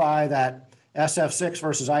identify that SF6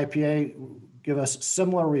 versus IPA give us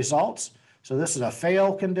similar results. So this is a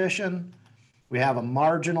fail condition, we have a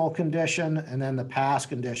marginal condition, and then the pass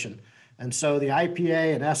condition. And so the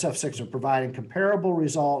IPA and SF6 are providing comparable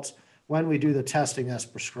results when we do the testing as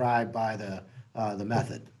prescribed by the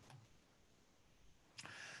method.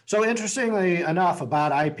 So interestingly enough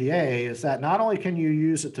about IPA is that not only can you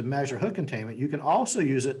use it to measure hood containment, you can also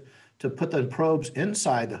use it to put the probes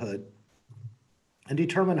inside the hood and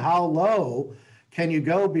determine how low can you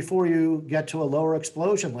go before you get to a lower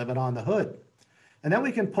explosion limit on the hood. And then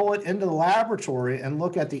we can pull it into the laboratory and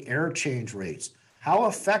look at the air change rates. How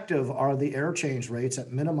effective are the air change rates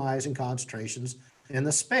at minimizing concentrations in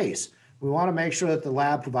the space? We want to make sure that the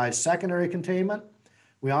lab provides secondary containment.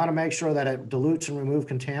 We want to make sure that it dilutes and removes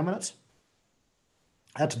contaminants.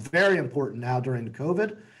 That's very important now during the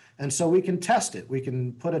COVID. And so we can test it. We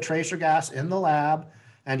can put a tracer gas in the lab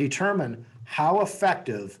and determine how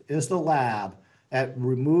effective is the lab at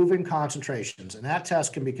removing concentrations. And that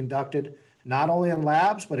test can be conducted not only in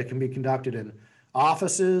labs, but it can be conducted in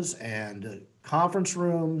offices and conference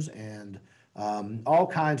rooms and all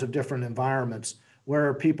kinds of different environments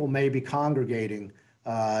where people may be congregating,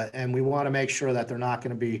 and we want to make sure that they're not going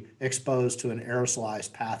to be exposed to an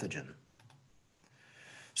aerosolized pathogen.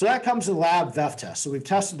 So that comes to the lab VEF test. So we've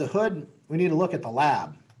tested the hood, we need to look at the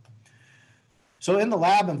lab. So in the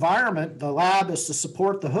lab environment, the lab is to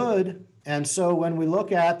support the hood, and so when we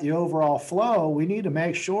look at the overall flow, we need to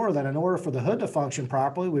make sure that in order for the hood to function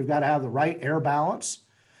properly, we've got to have the right air balance,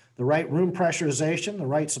 the right room pressurization, the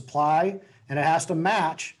right supply, and it has to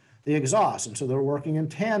match the exhaust. And so they're working in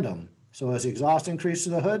tandem. So as the exhaust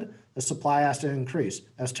increases the hood, the supply has to increase.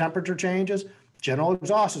 As temperature changes, general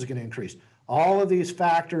exhaust is going to increase. All of these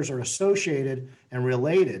factors are associated and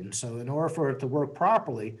related. And so in order for it to work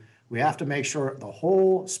properly, we have to make sure the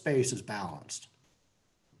whole space is balanced.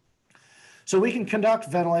 So we can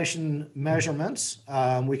conduct ventilation measurements.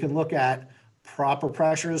 We can look at proper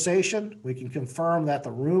pressurization. We can confirm that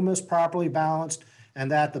the room is properly balanced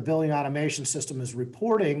and that the building automation system is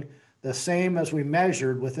reporting the same as we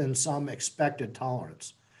measured within some expected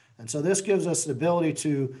tolerance. And so this gives us the ability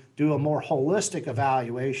to do a more holistic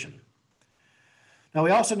evaluation. Now,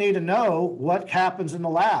 we also need to know what happens in the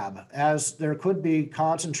lab, as there could be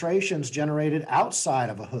concentrations generated outside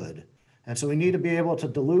of a hood. And so we need to be able to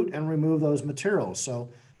dilute and remove those materials. So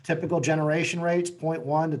typical generation rates,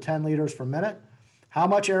 0.1 to 10 liters per minute. How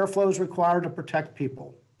much airflow is required to protect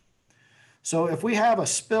people? So if we have a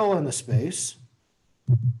spill in the space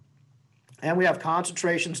and we have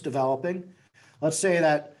concentrations developing, let's say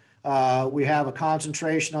that we have a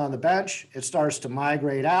concentration on the bench, it starts to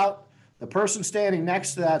migrate out. The person standing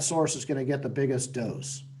next to that source is going to get the biggest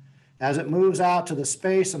dose. As it moves out to the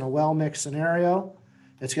space in a well-mixed scenario,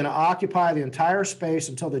 it's going to occupy the entire space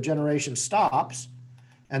until the generation stops,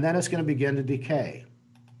 and then it's going to begin to decay.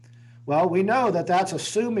 Well, we know that that's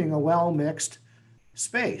assuming a well-mixed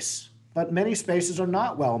space, but many spaces are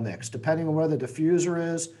not well-mixed. Depending on where the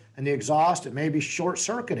diffuser is and the exhaust, it may be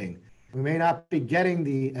short-circuiting. We may not be getting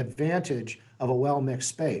the advantage of a well-mixed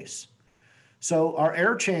space. So our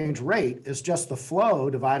air change rate is just the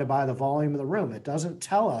flow divided by the volume of the room. It doesn't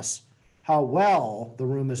tell us how well the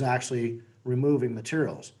room is actually removing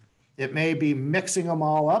materials. It may be mixing them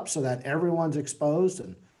all up so that everyone's exposed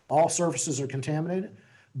and all surfaces are contaminated.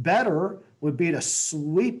 Better would be to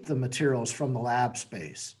sweep the materials from the lab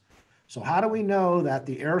space. So how do we know that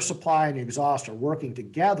the air supply and the exhaust are working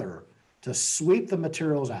together to sweep the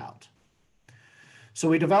materials out? So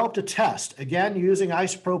we developed a test, again, using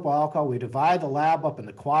isopropyl alcohol. We divide the lab up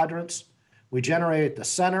into quadrants. We generate the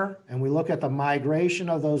center, and we look at the migration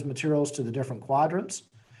of those materials to the different quadrants.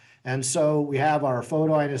 And so we have our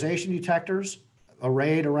photoionization detectors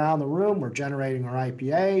arrayed around the room. We're generating our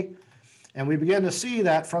IPA. And we begin to see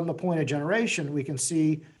that from the point of generation, we can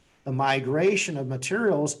see the migration of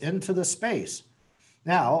materials into the space.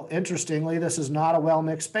 Now, interestingly, this is not a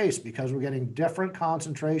well-mixed space because we're getting different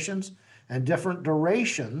concentrations and different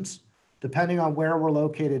durations depending on where we're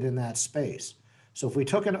located in that space. So if we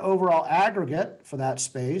took an overall aggregate for that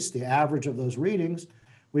space, the average of those readings,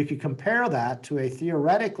 we could compare that to a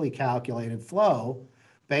theoretically calculated flow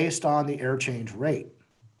based on the air change rate.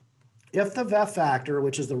 If the VEF factor,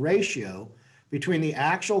 which is the ratio between the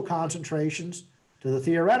actual concentrations to the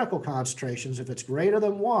theoretical concentrations, if it's greater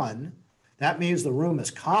than 1, that means the room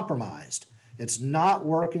is compromised. It's not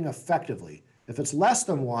working effectively. If it's less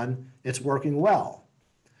than 1, it's working well.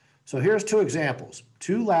 So here's two examples.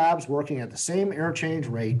 Two labs working at the same air change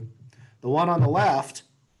rate. The one on the left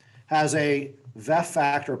has a VEF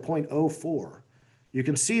factor of 0.04. You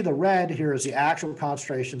can see the red here is the actual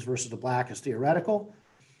concentrations versus the black is theoretical.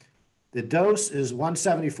 The dose is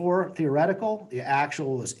 174 theoretical, the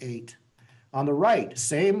actual is 8. On the right,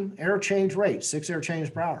 same air change rate, 6 air changes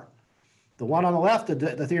per hour. The one on the left,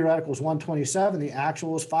 the theoretical is 127, the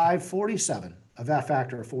actual is 547, a VEF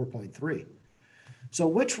factor of 4.3. So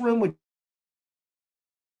which room would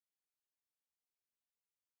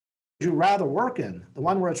you rather work in? The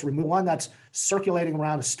one where it's removed, one that's circulating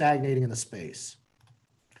around and stagnating in the space.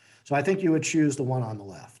 So I think you would choose the one on the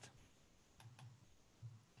left.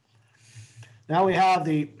 Now we have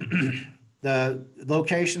the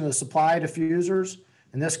location of the supply diffusers.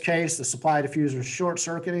 In this case, the supply diffuser is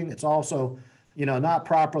short-circuiting. It's also, not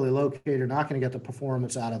properly located, not going to get the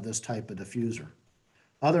performance out of this type of diffuser.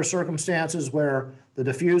 Other circumstances where the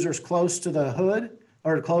diffuser is close to the hood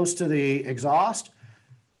or close to the exhaust,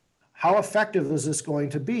 how effective is this going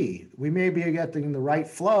to be? We may be getting the right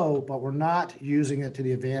flow, but we're not using it to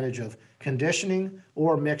the advantage of conditioning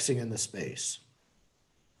or mixing in the space.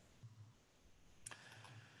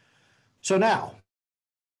 So now,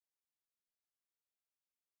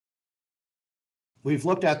 we've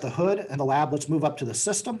looked at the hood and the lab. Let's move up to the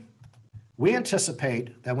system. We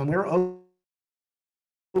anticipate that when we're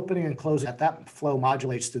opening and closing, that flow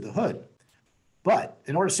modulates through the hood. But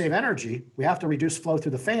in order to save energy, we have to reduce flow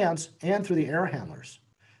through the fans and through the air handlers.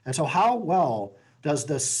 And so how well does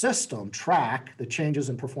the system track the changes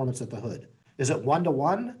in performance at the hood? Is it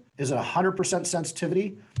 1-to-1? Is it 100%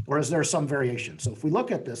 sensitivity? Or is there some variation? So if we look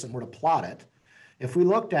at this and we're to plot it, if we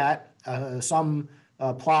looked at some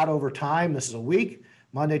plot over time, this is a week,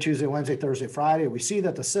 Monday, Tuesday, Wednesday, Thursday, Friday, we see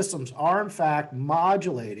that the systems are in fact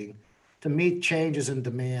modulating to meet changes in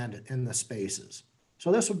demand in the spaces.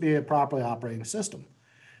 So this would be a properly operating system.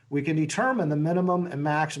 We can determine the minimum and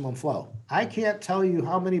maximum flow. I can't tell you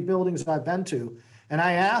how many buildings I've been to, and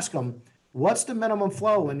I ask them, what's the minimum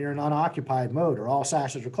flow when you're in unoccupied mode or all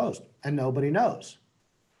sashes are closed? And nobody knows.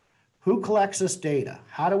 Who collects this data?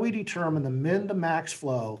 How do we determine the min to max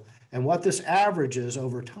flow and what this averages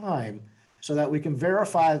over time so that we can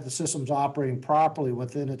verify that the system's operating properly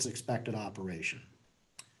within its expected operation?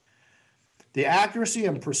 The accuracy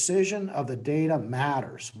and precision of the data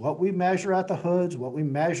matters. What we measure at the hoods, what we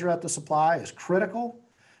measure at the supply is critical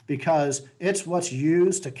because it's what's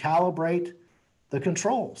used to calibrate the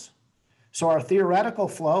controls. So our theoretical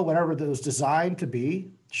flow, whatever it was designed to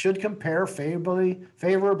be, should compare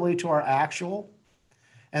favorably to our actual,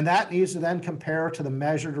 and that needs to then compare to the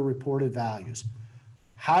measured or reported values.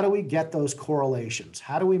 How do we get those correlations?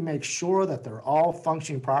 How do we make sure that they're all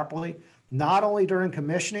functioning properly, not only during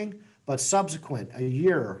commissioning, but subsequent, a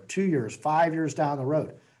year, 2 years, 5 years down the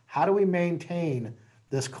road? How do we maintain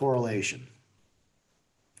this correlation?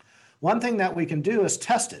 One thing that we can do is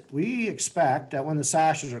test it. We expect that when the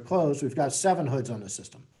sashes are closed, we've got 7 hoods on the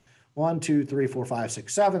system. 1, 2, 3, 4, 5,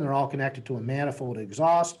 6, 7. They're all connected to a manifold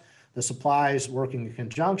exhaust. The supply is working in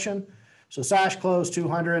conjunction. So sash closed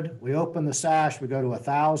 200. We open the sash, we go to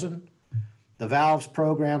 1,000. The valve's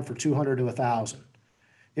programmed for 200 to 1,000.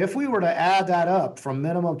 If we were to add that up from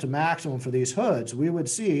minimum to maximum for these hoods, we would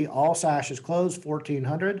see all sashes closed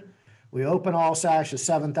 1,400. We open all sashes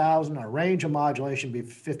 7,000. Our range of modulation would be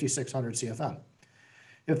 5,600 CFM.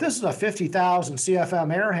 If this is a 50,000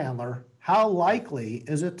 CFM air handler, how likely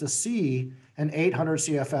is it to see an 800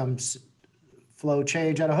 CFM flow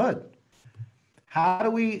change at a hood? How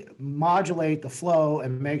do we modulate the flow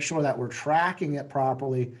and make sure that we're tracking it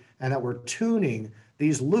properly and that we're tuning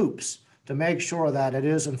these loops to make sure that it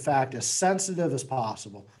is in fact as sensitive as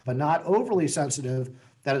possible, but not overly sensitive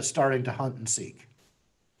that it's starting to hunt and seek?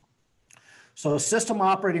 So a system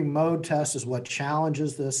operating mode test is what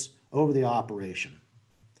challenges this over the operation.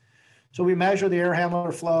 So we measure the air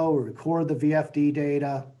handler flow, we record the VFD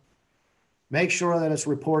data, make sure that it's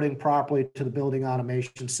reporting properly to the building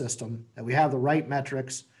automation system, that we have the right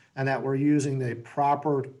metrics, and that we're using the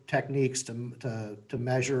proper techniques to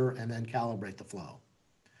measure and then calibrate the flow.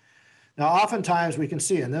 Now, oftentimes we can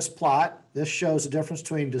see in this plot, this shows the difference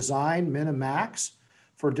between design, min, and max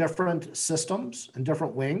for different systems and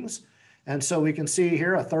different wings. And so we can see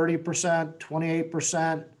here a 30%,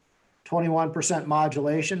 28%, 21%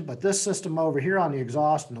 modulation, but this system over here on the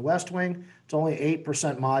exhaust in the west wing, it's only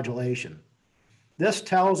 8% modulation. This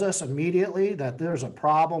tells us immediately that there's a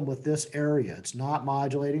problem with this area. It's not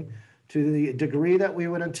modulating to the degree that we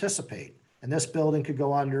would anticipate. And this building could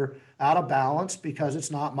go out of balance because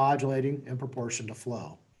it's not modulating in proportion to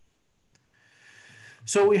flow.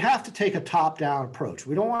 So we have to take a top-down approach.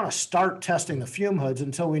 We don't want to start testing the fume hoods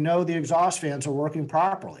until we know the exhaust fans are working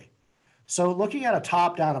properly. So looking at a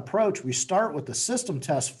top-down approach, we start with the system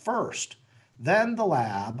test first, then the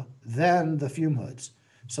lab, then the fume hoods.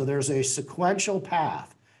 So there's a sequential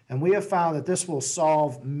path. And we have found that this will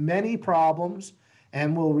solve many problems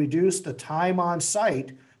and will reduce the time on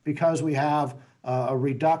site because we have a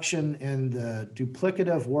reduction in the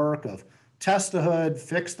duplicative work of test the hood,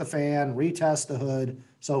 fix the fan, retest the hood,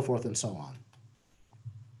 so forth and so on.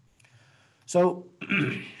 So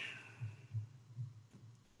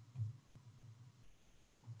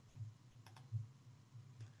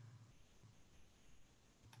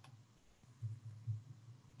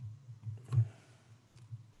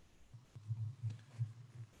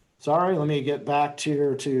sorry, let me get back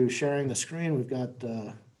to sharing the screen. We've got,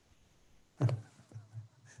 I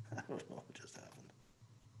don't know what just happened.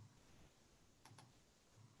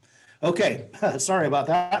 Okay, sorry about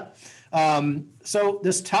that. So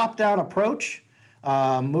this top-down approach,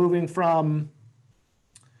 moving from,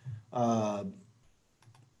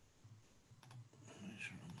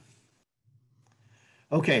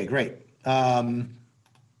 okay, great.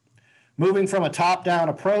 Moving from a top-down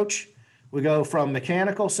approach, we go from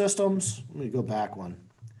mechanical systems. Let me go back one.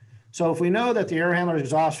 So if we know that the air handler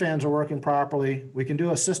exhaust fans are working properly, we can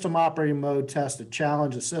do a system operating mode test to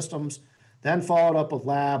challenge the systems, then follow it up with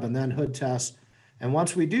lab and then hood tests. And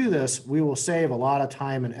once we do this, we will save a lot of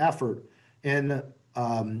time and effort in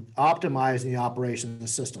optimizing the operation of the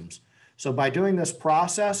systems. So by doing this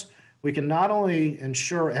process, we can not only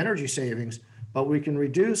ensure energy savings, but we can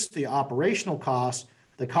reduce the operational costs,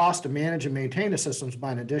 the cost to manage and maintain the systems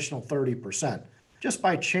by an additional 30%, just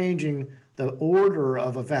by changing the order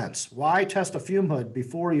of events. Why test a fume hood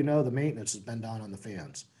before you know the maintenance has been done on the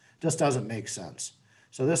fans? Just doesn't make sense.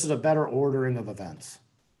 So this is a better ordering of events.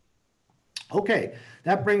 Okay,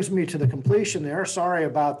 that brings me to the completion there. Sorry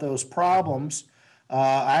about those problems.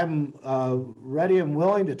 I'm ready and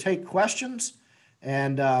willing to take questions,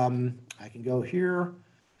 and I can go here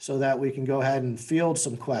so that we can go ahead and field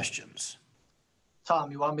some questions.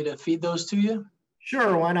 Tom, you want me to feed those to you?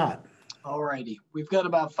 Sure, why not? All righty. We've got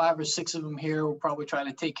about 5 or 6 of them here. We'll probably try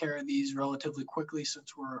to take care of these relatively quickly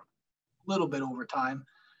since we're a little bit over time.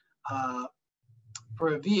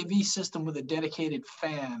 For a VAV system with a dedicated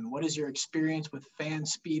fan, what is your experience with fan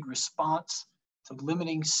speed response to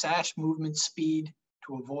limiting sash movement speed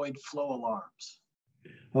to avoid flow alarms?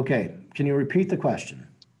 Okay, can you repeat the question?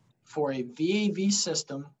 For a VAV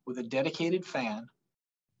system with a dedicated fan,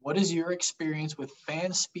 what is your experience with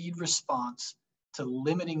fan speed response to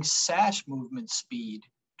limiting sash movement speed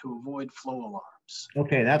to avoid flow alarms?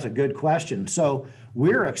 Okay, that's a good question. So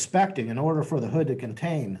we're expecting, in order for the hood to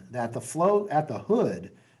contain, that the flow at the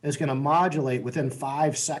hood is going to modulate within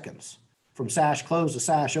 5 seconds from sash closed to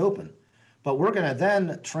sash open. But we're going to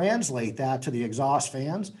then translate that to the exhaust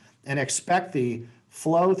fans and expect the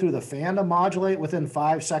flow through the fan to modulate within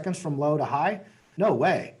 5 seconds from low to high? No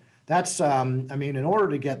way. That's, I mean, in order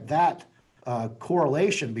to get that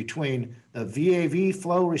correlation between the VAV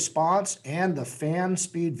flow response and the fan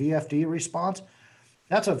speed VFD response,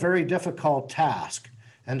 that's a very difficult task.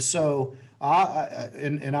 And so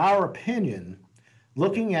in our opinion,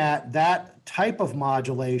 looking at that type of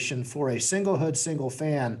modulation for a single hood, single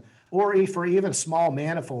fan, or for even small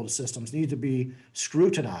manifold systems need to be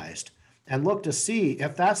scrutinized and look to see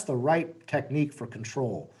if that's the right technique for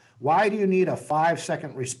control. Why do you need a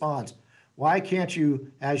 5-second response? Why can't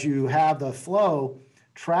you, as you have the flow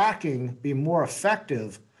tracking, be more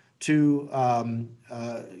effective to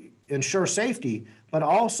ensure safety, but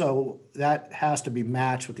also that has to be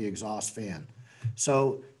matched with the exhaust fan.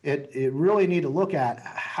 So it really need to look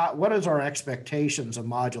at what is our expectations of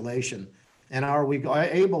modulation, and are we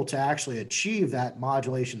able to actually achieve that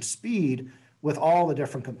modulation speed with all the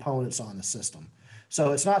different components on the system.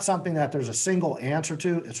 So it's not something that there's a single answer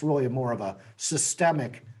to, it's really more of a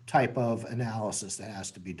systemic type of analysis that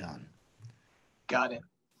has to be done. Got it.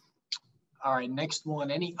 All right, next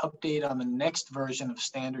one, any update on the next version of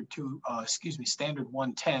standard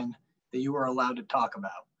 110 that you were allowed to talk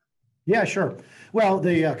about? Yeah, sure. Well,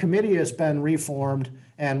 the committee has been reformed,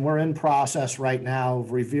 and we're in process right now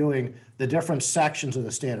of reviewing the different sections of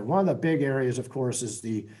the standard. One of the big areas, of course, is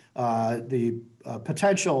the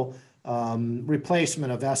potential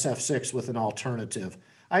replacement of SF6 with an alternative.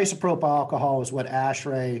 Isopropyl alcohol is what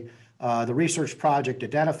ASHRAE, the research project,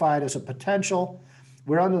 identified as a potential.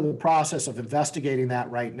 We're under the process of investigating that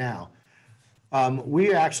right now.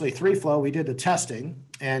 We actually, 3Flow, we did the testing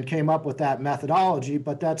and came up with that methodology,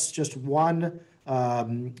 but that's just one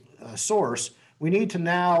source. We need to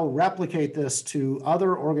now replicate this to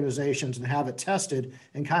other organizations and have it tested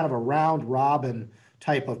in kind of a round robin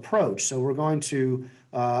type approach. So we're going to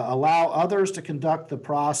allow others to conduct the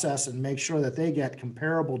process and make sure that they get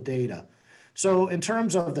comparable data. So in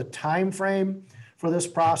terms of the time frame for this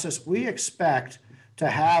process, we expect to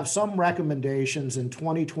have some recommendations in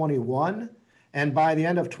 2021, and by the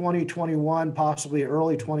end of 2021, possibly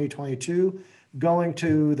early 2022, going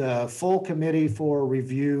to the full committee for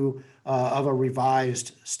review of a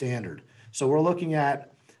revised standard. So we're looking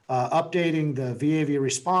at updating the VAV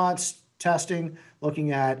response testing,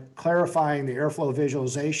 looking at clarifying the airflow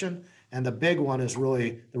visualization, and the big one is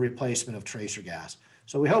really the replacement of tracer gas.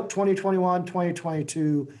 So we hope 2021,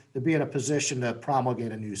 2022 to be in a position to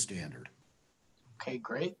promulgate a new standard. Okay,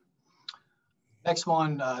 great. Next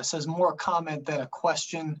one says more comment than a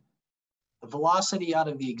question. The velocity out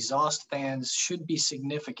of the exhaust fans should be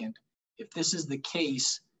significant. If this is the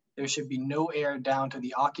case, there should be no air down to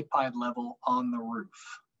the occupied level on the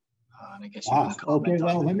roof. And I guess you want to comment okay,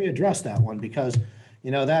 well, let me address that one because, you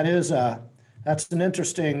know, that's an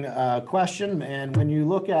interesting question. And when you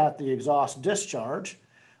look at the exhaust discharge,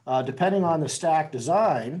 depending on the stack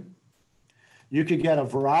design, you could get a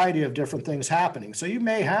variety of different things happening. So you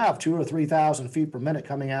may have 2,000 or 3,000 feet per minute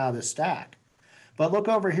coming out of this stack. But look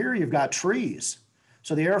over here, you've got trees.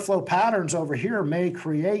 So the airflow patterns over here may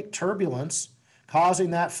create turbulence,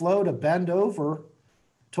 causing that flow to bend over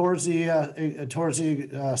towards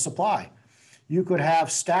the supply. You could have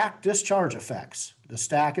stack discharge effects. The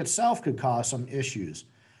stack itself could cause some issues.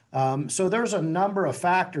 So there's a number of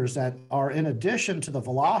factors that are in addition to the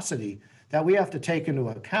velocity that we have to take into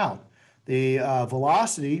account. The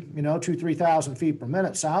velocity, you know, 2,000 to 3,000 feet per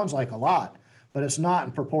minute sounds like a lot, but it's not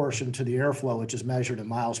in proportion to the airflow, which is measured in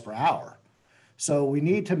miles per hour. So we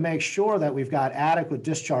need to make sure that we've got adequate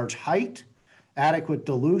discharge height, adequate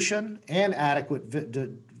dilution, and adequate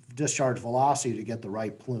discharge velocity to get the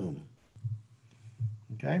right plume.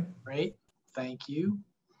 Okay. Great, thank you.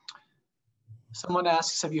 Someone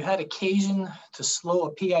asks, have you had occasion to slow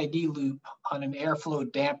a PID loop on an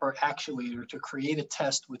airflow damper actuator to create a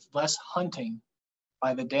test with less hunting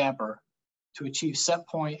by the damper to achieve set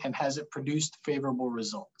point, and has it produced favorable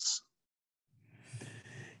results?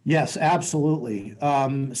 Yes, absolutely.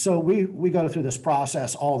 So we go through this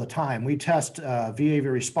process all the time. We test VAV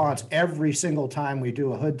response every single time we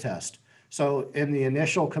do a hood test. So in the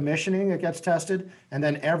initial commissioning, it gets tested, and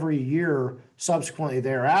then every year subsequently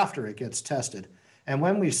thereafter, it gets tested. And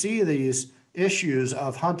when we see these issues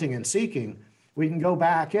of hunting and seeking, we can go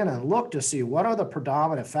back in and look to see what are the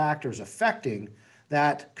predominant factors affecting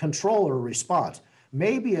that controller response.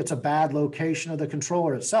 Maybe it's a bad location of the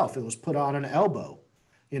controller itself. It was put on an elbow,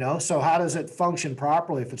 you know, so how does it function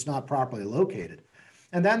properly if it's not properly located?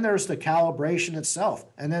 And then there's the calibration itself.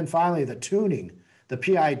 And then finally, the tuning, the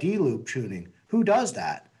PID loop tuning. Who does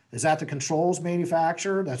that? Is that the controls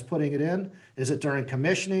manufacturer that's putting it in? Is it during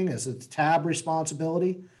commissioning? Is it the tab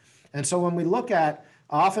responsibility? And so when we look at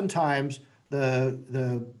oftentimes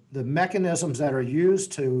the mechanisms that are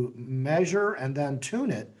used to measure and then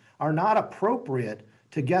tune it are not appropriate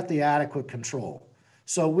to get the adequate control.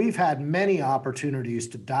 So we've had many opportunities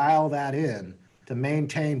to dial that in to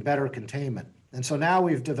maintain better containment. And so now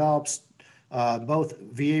we've developed both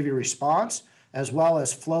VAV response as well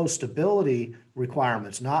as flow stability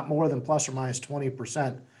requirements, not more than plus or minus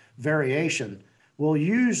 20% variation, will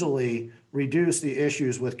usually reduce the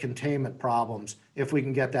issues with containment problems if we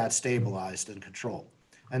can get that stabilized and controlled.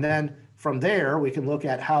 And then from there, we can look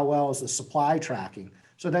at how well is the supply tracking.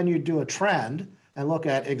 So then you do a trend and look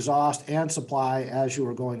at exhaust and supply as you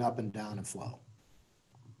are going up and down in flow.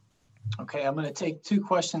 Okay, I'm going to take two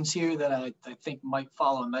questions here that I think might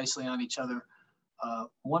follow nicely on each other.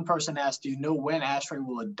 One person asked, do you know when ASHRAE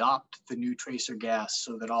will adopt the new tracer gas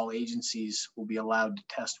so that all agencies will be allowed to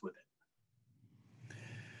test with it?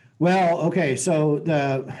 Well, okay, so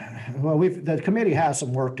the committee has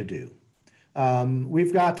some work to do.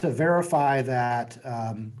 We've got to verify that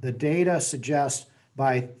the data suggests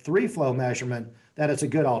by 3-flow measurement that it's a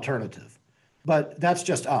good alternative. But that's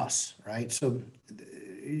just us, right? So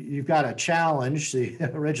you've got to challenge the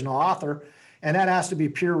original author, and that has to be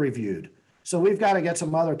peer reviewed. So we've got to get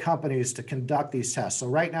some other companies to conduct these tests. So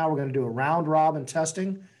right now we're going to do a round robin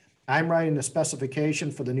testing. I'm writing the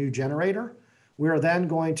specification for the new generator. We're then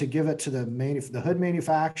going to give it to the hood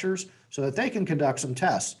manufacturers so that they can conduct some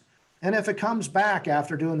tests. And if it comes back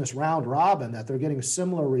after doing this round robin that they're getting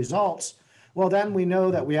similar results, well, then we know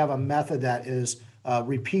that we have a method that is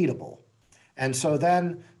repeatable. And so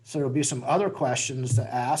then there'll be some other questions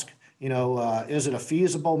to ask, you know, is it a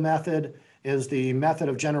feasible method? Is the method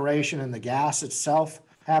of generation and the gas itself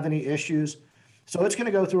have any issues? So it's going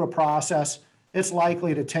to go through a process. It's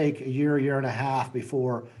likely to take a year and a half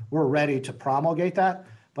before we're ready to promulgate that.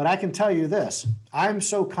 But I can tell you this, I'm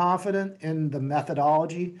so confident in the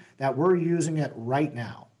methodology that we're using it right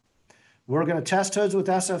now. We're going to test hoods with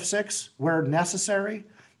SF6 where necessary,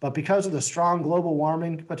 but because of the strong global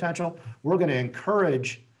warming potential, we're going to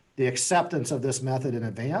encourage the acceptance of this method in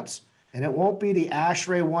advance. And it won't be the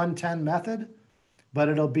ASHRAE 110 method, but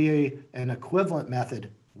it'll be an equivalent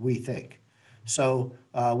method, we think. So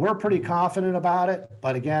we're pretty confident about it.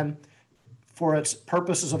 But again, for its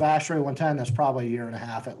purposes of ASHRAE 110, that's probably a year and a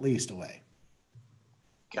half at least away.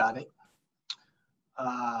 Got it.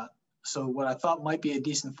 So what I thought might be a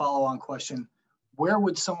decent follow-on question, where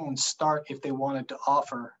would someone start if they wanted to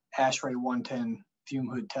offer ASHRAE 110 fume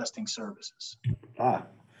hood testing services?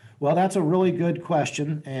 Well, that's a really good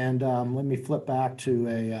question. And let me flip back to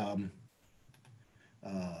a,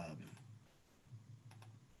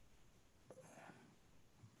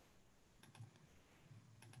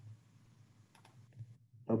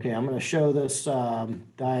 okay, I'm going to show this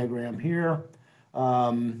diagram here.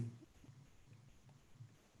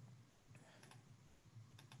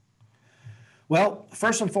 Well,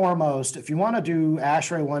 first and foremost, if you want to do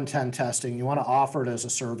ASHRAE 110 testing, you want to offer it as a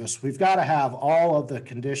service, we've got to have all of the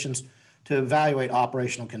conditions to evaluate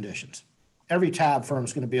operational conditions. Every tab firm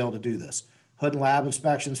is going to be able to do this. Hood and lab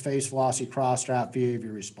inspections, phase velocity, cross-strap, VAV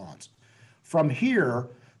response. From here,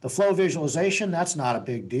 the flow visualization, that's not a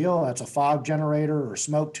big deal. That's a fog generator or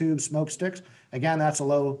smoke tubes, smoke sticks. Again, that's a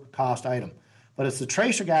low-cost item. But it's the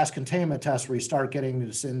tracer gas containment test where you start getting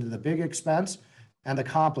this into the big expense and the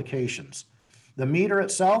complications. The meter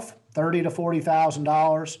itself, $30,000 to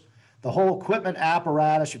 $40,000. The whole equipment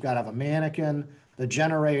apparatus, you've got to have a mannequin, the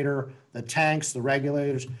generator, the tanks, the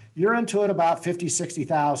regulators. You're into it about $50,000,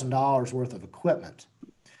 $60,000 worth of equipment.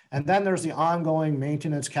 And then there's the ongoing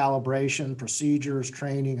maintenance, calibration, procedures,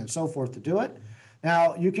 training, and so forth to do it.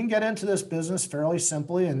 Now, you can get into this business fairly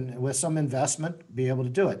simply and with some investment, be able to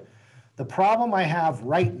do it. The problem I have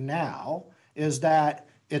right now is that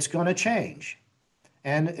it's going to change.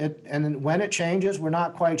 And when it changes, we're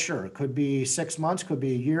not quite sure. It could be 6 months, could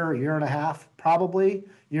be a year and a half, probably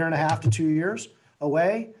year and a half to 2 years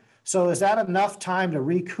away. So is that enough time to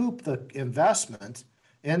recoup the investment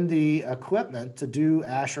in the equipment to do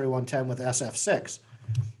ASHRAE 110 with SF6?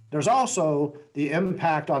 There's also the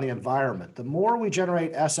impact on the environment. The more we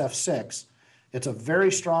generate SF6, it's a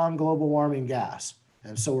very strong global warming gas.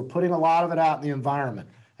 And so we're putting a lot of it out in the environment.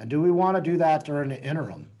 And do we want to do that during the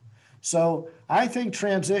interim? So I think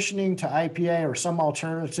transitioning to IPA or some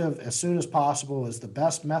alternative as soon as possible is the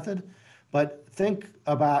best method. But think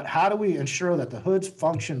about, how do we ensure that the hoods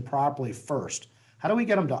function properly first? How do we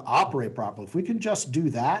get them to operate properly? If we can just do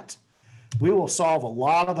that, we will solve a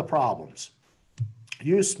lot of the problems.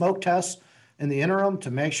 Use smoke tests in the interim to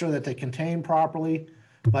make sure that they contain properly.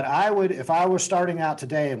 But I would, if I was starting out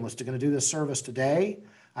today and was going to do this service today,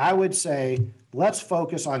 I would say, let's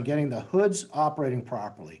focus on getting the hoods operating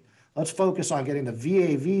properly. Let's focus on getting the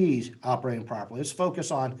VAVs operating properly. Let's focus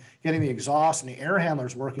on getting the exhaust and the air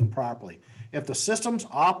handlers working properly. If the systems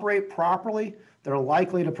operate properly, they're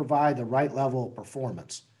likely to provide the right level of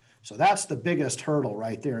performance. So that's the biggest hurdle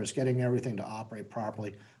right there, is getting everything to operate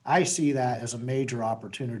properly. I see that as a major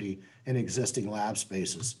opportunity in existing lab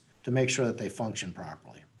spaces to make sure that they function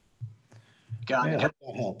properly. Got it. I hope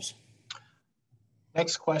that helps.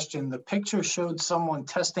 Next question. The picture showed someone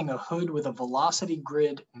testing a hood with a velocity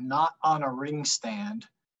grid not on a ring stand.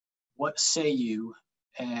 What say you?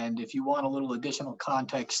 And if you want a little additional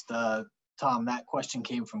context, Tom, that question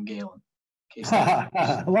came from Galen.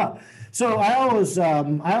 Well, so I always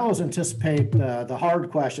anticipate the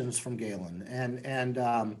hard questions from Galen,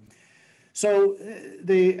 so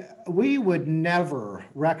we would never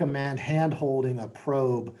recommend hand holding a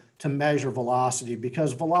probe to measure velocity,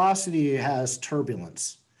 because velocity has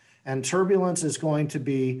turbulence, and turbulence is going to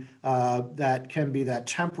be that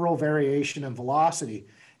temporal variation in velocity.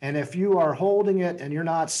 And if you are holding it and you're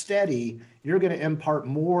not steady, you're going to impart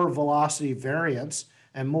more velocity variance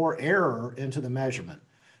and more error into the measurement.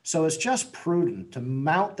 So it's just prudent to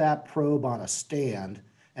mount that probe on a stand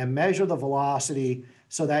and measure the velocity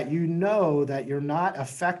so that you know that you're not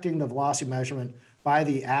affecting the velocity measurement by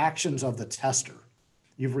the actions of the tester.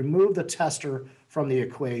 You've removed the tester from the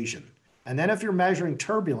equation. And then if you're measuring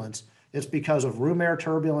turbulence, it's because of room air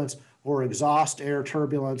turbulence or exhaust air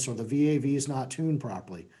turbulence, or the VAV is not tuned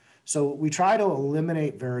properly. So we try to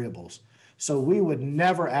eliminate variables. So we would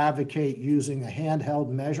never advocate using a handheld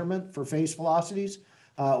measurement for face velocities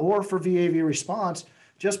or for VAV response,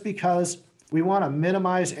 just because we want to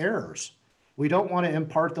minimize errors. We don't want to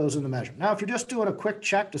impart those in the measurement. Now, if you're just doing a quick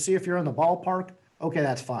check to see if you're in the ballpark, okay,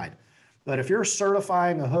 that's fine. But if you're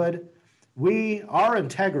certifying a hood, our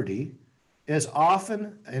integrity is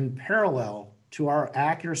often in parallel to our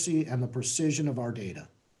accuracy and the precision of our data.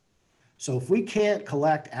 So if we can't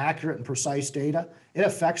collect accurate and precise data, it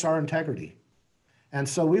affects our integrity. And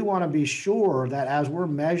so we want to be sure that as we're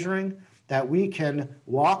measuring, that we can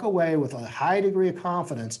walk away with a high degree of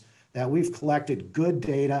confidence that we've collected good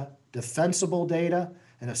data, defensible data,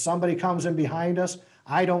 and if somebody comes in behind us,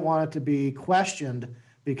 I don't want it to be questioned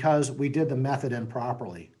because we did the method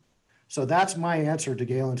improperly. So that's my answer to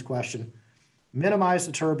Galen's question. Minimize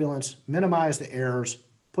the turbulence, minimize the errors.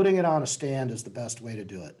 Putting it on a stand is the best way to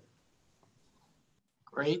do it.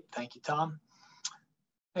 Great, thank you, Tom.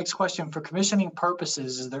 Next question, for commissioning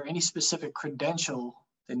purposes, is there any specific credential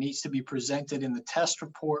that needs to be presented in the test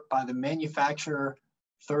report by the manufacturer,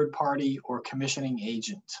 third party, or commissioning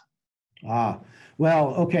agent?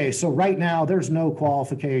 Well, okay, so right now there's no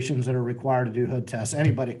qualifications that are required to do hood tests.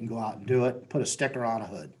 Anybody can go out and do it, put a sticker on a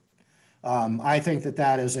hood. I think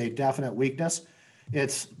that is a definite weakness.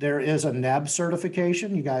 There is a NEB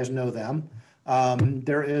certification, you guys know them.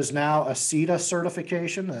 There is now a CETA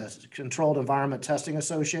certification, the Controlled Environment Testing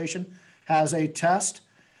Association has a test,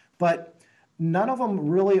 but none of them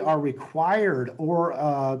really are required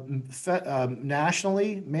or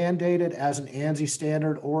nationally mandated as an ANSI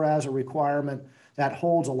standard or as a requirement that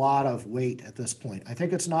holds a lot of weight at this point. I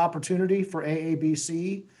think it's an opportunity for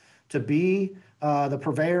AABC to be the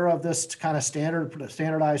purveyor of this kind of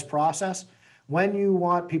standardized process. When you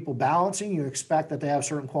want people balancing, you expect that they have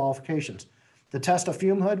certain qualifications. To test a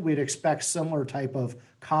fume hood, we'd expect similar type of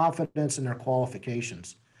confidence in their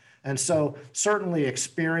qualifications. And so certainly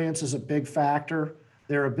experience is a big factor,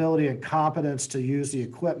 their ability and competence to use the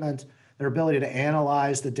equipment, their ability to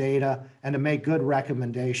analyze the data and to make good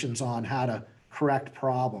recommendations on how to correct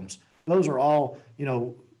problems. Those are all,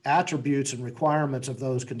 attributes and requirements of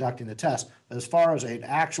those conducting the test. But as far as an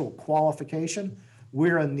actual qualification,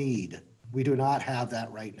 we're in need. We do not have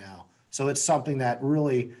that right now. So it's something that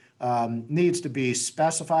really needs to be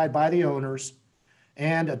specified by the owners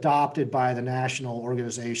and adopted by the national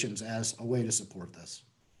organizations as a way to support this.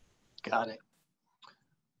 Got it.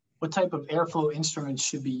 What type of airflow instruments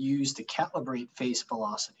should be used to calibrate face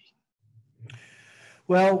velocity?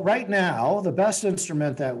 Well, right now, the best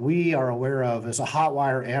instrument that we are aware of is a hot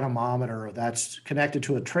wire anemometer that's connected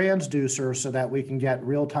to a transducer so that we can get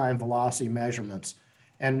real-time velocity measurements.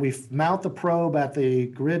 And we mount the probe at the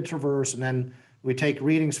grid traverse, and then we take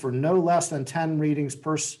readings for no less than 10 readings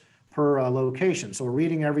per location. So we're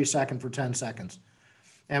reading every second for 10 seconds.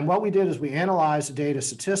 And what we did is we analyzed the data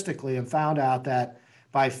statistically and found out that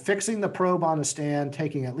by fixing the probe on the stand,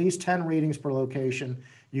 taking at least 10 readings per location,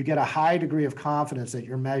 you get a high degree of confidence that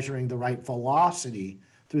you're measuring the right velocity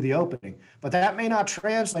through the opening. But that may not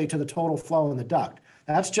translate to the total flow in the duct.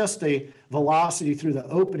 That's just the velocity through the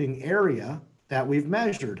opening area that we've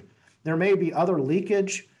measured. There may be other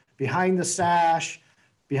leakage behind the sash,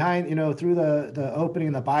 behind, through the opening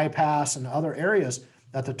and the bypass and other areas,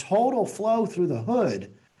 that the total flow through the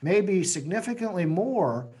hood may be significantly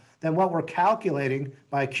more than what we're calculating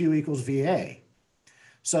by Q equals VA.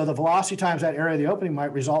 So the velocity times that area of the opening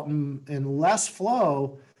might result in less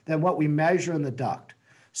flow than what we measure in the duct.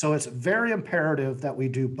 So it's very imperative that we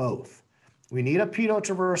do both. We need a pitot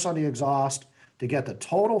traverse on the exhaust to get the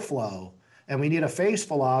total flow, and we need a face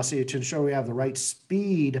velocity to ensure we have the right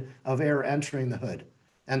speed of air entering the hood.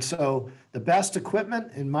 And so the best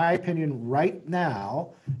equipment, in my opinion, right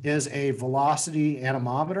now is a velocity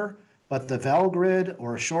anemometer, but the Velgrid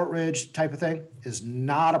or a short ridge type of thing is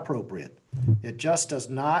not appropriate. It just does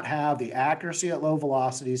not have the accuracy at low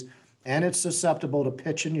velocities, and it's susceptible to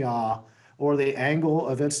pitch and yaw or the angle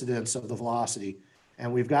of incidence of the velocity.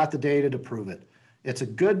 And we've got the data to prove it. It's a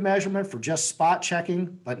good measurement for just spot checking,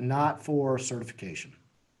 but not for certification.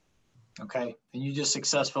 Okay. And you just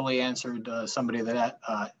successfully answered somebody that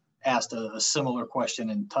asked a similar question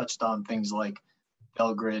and touched on things like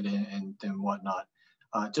Belgrid and whatnot.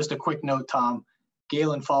 Just a quick note, Tom.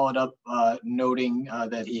 Galen followed up noting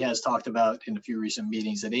that he has talked about in a few recent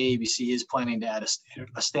meetings that AABC is planning to add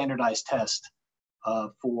a standardized test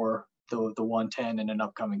for the 110 in an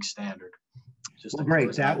upcoming standard. Just well,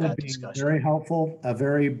 great. That would be very helpful,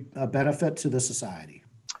 a benefit to the society.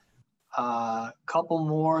 Couple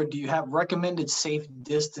more. Do you have recommended safe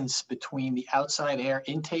distance between the outside air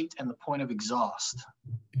intake and the point of exhaust?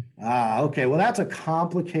 Okay. Well, that's a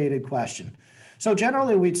complicated question. So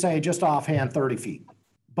generally we'd say just offhand 30 feet.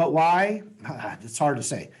 But why? It's hard to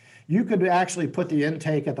say. You could actually put the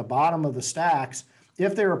intake at the bottom of the stacks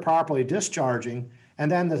if they were properly discharging, and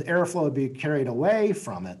then the airflow would be carried away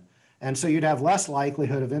from it. And so you'd have less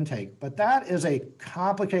likelihood of intake. But that is a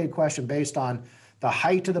complicated question based on the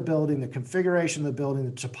height of the building, the configuration of the building,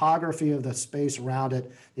 the topography of the space around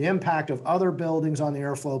it, the impact of other buildings on the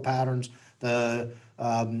airflow patterns, the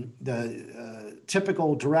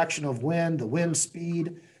typical direction of wind, the wind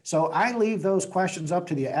speed. So I leave those questions up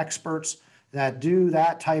to the experts that do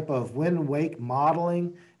that type of wind wake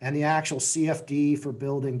modeling and the actual CFD for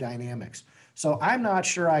building dynamics. So I'm not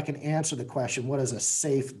sure I can answer the question, what is a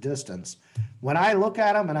safe distance? When I look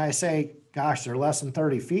at them and I say, gosh, they're less than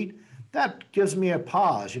 30 feet, that gives me a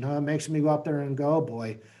pause. It makes me go up there and go, oh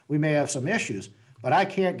boy, we may have some issues, but I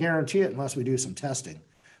can't guarantee it unless we do some testing.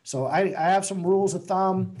 So I have some rules of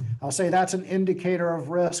thumb. I'll say that's an indicator of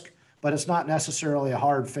risk, but it's not necessarily a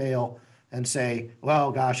hard fail and say,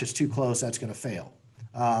 well, gosh, it's too close, that's going to fail.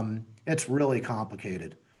 It's really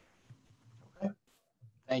complicated. Okay,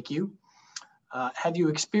 thank you. Have you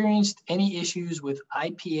experienced any issues with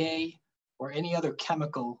IPA or any other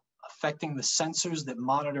chemical affecting the sensors that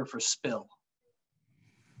monitor for spill?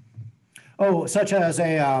 Oh, such as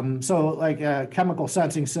like a chemical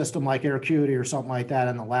sensing system like air acuity or something like that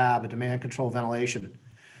in the lab, a demand control ventilation.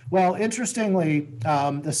 Well, interestingly,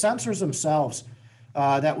 the sensors themselves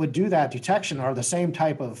that would do that detection are the same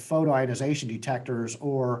type of photoionization detectors,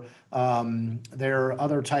 or there are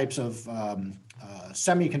other types of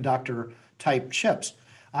semiconductor type chips.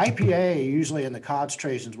 IPA, usually in the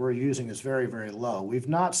concentrations we're using, is very, very low. We've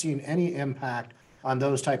not seen any impact on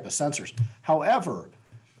those type of sensors. However,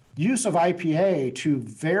 use of IPA to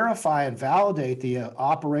verify and validate the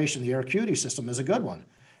operation of the air acuity system is a good one.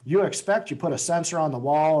 You put a sensor on the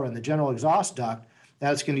wall or in the general exhaust duct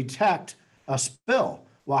that it's going to detect a spill.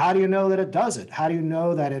 Well, how do you know that it does it? How do you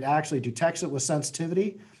know that it actually detects it with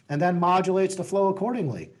sensitivity and then modulates the flow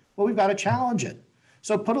accordingly? Well, we've got to challenge it.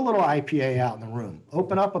 So put a little IPA out in the room.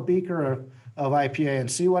 Open up a beaker of IPA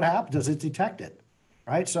and see what happens. Does it detect it?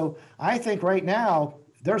 Right? So I think right now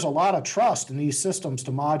there's a lot of trust in these systems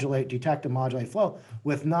to modulate, detect, and modulate flow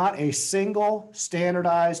with not a single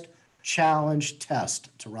standardized challenge test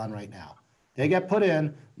to run right now. They get put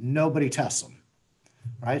in, nobody tests them,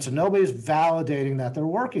 right? So nobody's validating that they're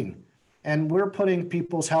working. And we're putting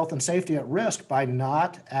people's health and safety at risk by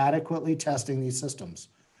not adequately testing these systems.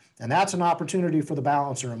 And that's an opportunity for the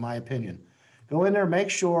balancer, in my opinion. Go in there,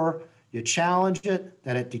 make sure you challenge it,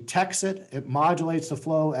 that it detects it, it modulates the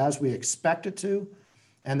flow as we expect it to,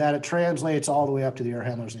 and that it translates all the way up to the air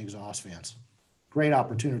handlers and exhaust fans. Great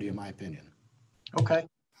opportunity, in my opinion. Okay.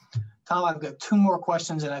 Tom, I've got 2 more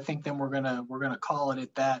questions, and I think then we're gonna call it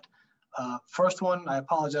at that. First one, I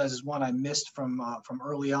apologize, is one I missed from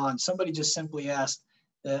early on. Somebody just simply asked,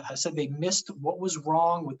 I said they missed what was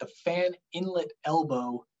wrong with the fan inlet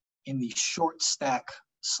elbow in the short stack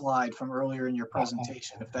slide from earlier in your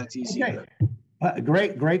presentation, if that's easy. Okay.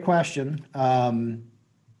 Great question.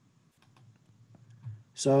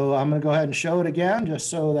 So I'm going to go ahead and show it again,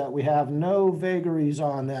 just so that we have no vagaries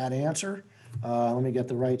on that answer. Let me get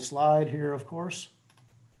the right slide here, of course.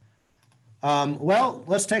 Well,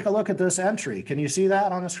 let's take a look at this entry. Can you see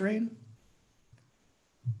that on the screen?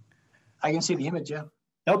 I can see the image, yeah.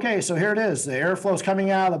 Okay, so here it is. The airflow is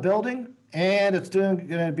coming out of the building, and it's going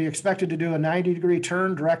to be expected to do a 90-degree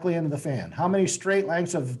turn directly into the fan. How many straight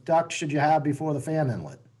lengths of duct should you have before the fan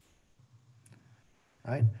inlet?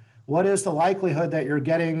 Right? What is the likelihood that you're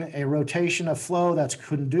getting a rotation of flow that's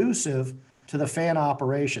conducive to the fan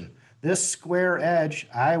operation? This square edge,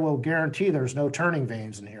 I will guarantee there's no turning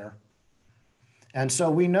vanes in here. And so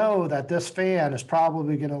we know that this fan is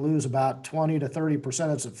probably going to lose about 20 to 30%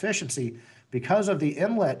 of its efficiency because of the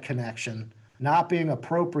inlet connection not being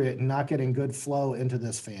appropriate and not getting good flow into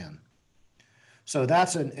this fan. So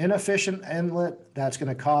that's an inefficient inlet that's going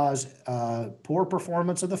to cause poor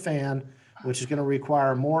performance of the fan, which is going to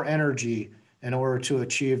require more energy in order to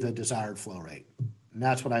achieve the desired flow rate. And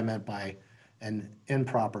that's what I meant by an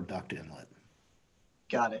improper duct inlet.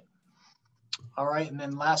 Got it. All right, and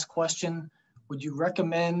then last question. Would you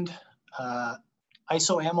recommend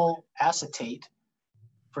isoamyl acetate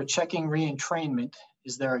for checking re-entrainment?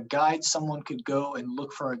 Is there a guide someone could go and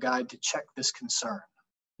look for a guide to check this concern?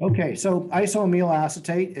 Okay, so isoamyl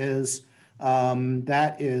acetate is, banana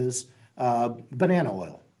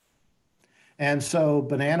oil. And so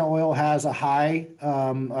banana oil has a high,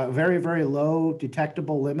 a very, very low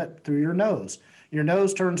detectable limit through your nose. Your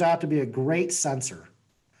nose turns out to be a great sensor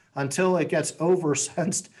until it gets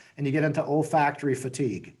oversensed and you get into olfactory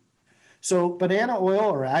fatigue. So banana oil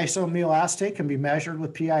or isoamyl acetate can be measured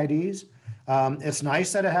with PIDs. It's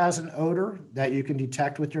nice that it has an odor that you can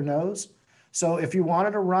detect with your nose. So if you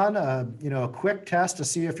wanted to run a quick test to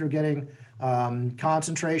see if you're getting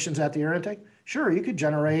concentrations at the air intake, sure, you could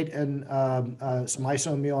generate some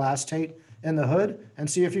isoamyl acetate in the hood and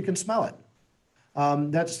see if you can smell it.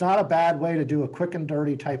 That's not a bad way to do a quick and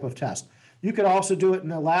dirty type of test. You could also do it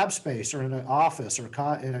in a lab space or in an office or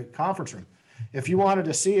in a conference room. If you wanted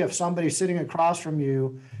to see if somebody's sitting across from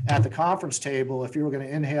you at the conference table, if you were going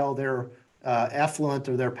to inhale their effluent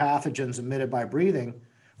or their pathogens emitted by breathing,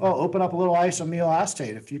 well, open up a little isoamyl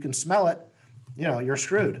acetate. If you can smell it, you're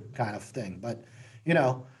screwed kind of thing. But,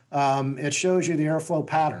 it shows you the airflow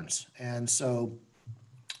patterns. And so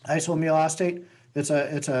isoamyl acetate,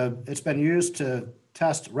 it's been used to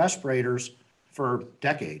test respirators for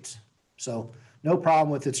decades. So no problem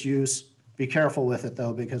with its use. Be careful with it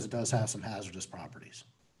though, because it does have some hazardous properties.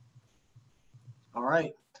 All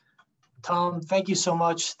right. Tom, thank you so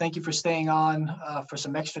much. Thank you for staying on for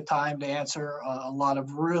some extra time to answer a lot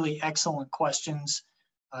of really excellent questions.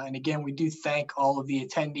 And again, we do thank all of the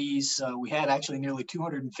attendees. We had actually nearly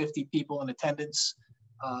 250 people in attendance.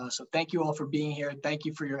 So thank you all for being here. Thank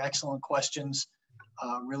you for your excellent questions.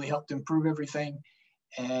 Really helped improve everything.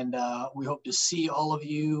 And we hope to see all of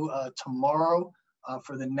you tomorrow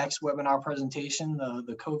for the next webinar presentation,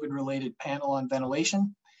 the COVID-related panel on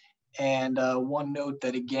ventilation. And one note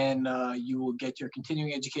that, again, you will get your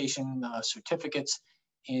continuing education certificates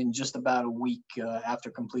in just about a week after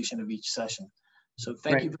completion of each session. So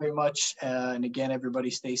thank you very much. And again,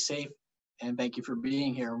 everybody stay safe. And thank you for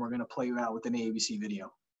being here. And we're going to play you out with an AABC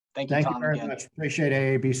video. Thank you, Tom. Thank you very much. Appreciate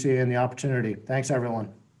AABC and the opportunity. Thanks,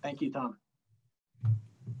 everyone. Thank you, Tom.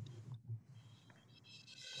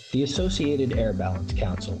 The Associated Air Balance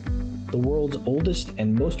Council, the world's oldest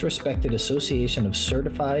and most respected association of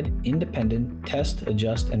certified, independent test,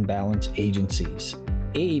 adjust, and balance agencies.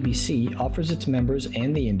 AABC offers its members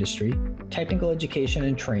and the industry technical education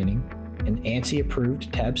and training, an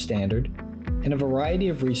ANSI-approved TAB standard, and a variety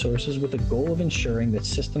of resources with the goal of ensuring that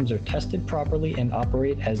systems are tested properly and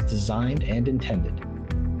operate as designed and intended.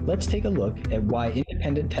 Let's take a look at why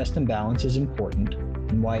independent test and balance is important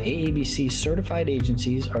and why AABC certified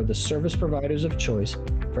agencies are the service providers of choice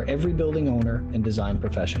for every building owner and design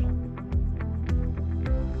professional.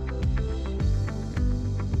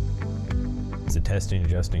 The testing,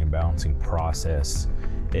 adjusting, and balancing process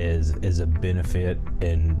is a benefit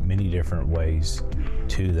in many different ways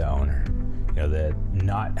to the owner. You know, that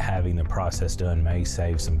not having the process done may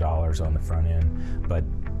save some dollars on the front end, but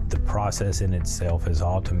the process in itself is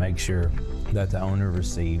all to make sure that the owner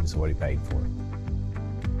receives what he paid for.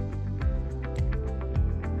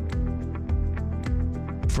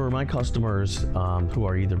 For my customers who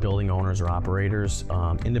are either building owners or operators,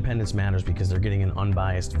 independence matters because they're getting an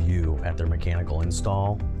unbiased view at their mechanical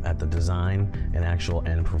install, at the design, and actual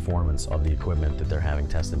end performance of the equipment that they're having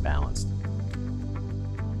tested and balanced.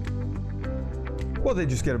 Well, they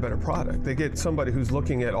just get a better product. They get somebody who's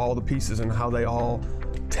looking at all the pieces and how they all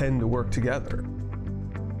tend to work together.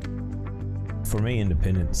 For me,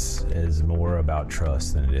 independence is more about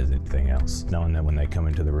trust than it is anything else. Knowing that when they come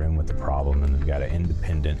into the room with a problem and they've got an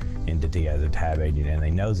independent entity as a tab agent and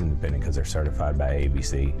they know it's independent because they're certified by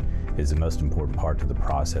AABC is the most important part to the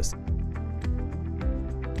process.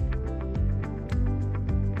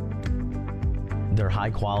 They're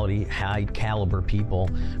high quality, high caliber people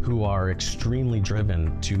who are extremely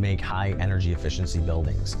driven to make high energy efficiency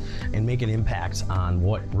buildings and make an impact on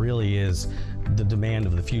what really is the demand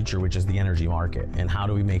of the future, which is the energy market, and how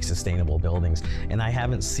do we make sustainable buildings. And I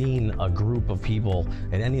haven't seen a group of people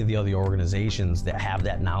at any of the other organizations that have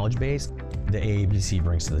that knowledge base that AABC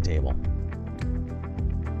brings to the table.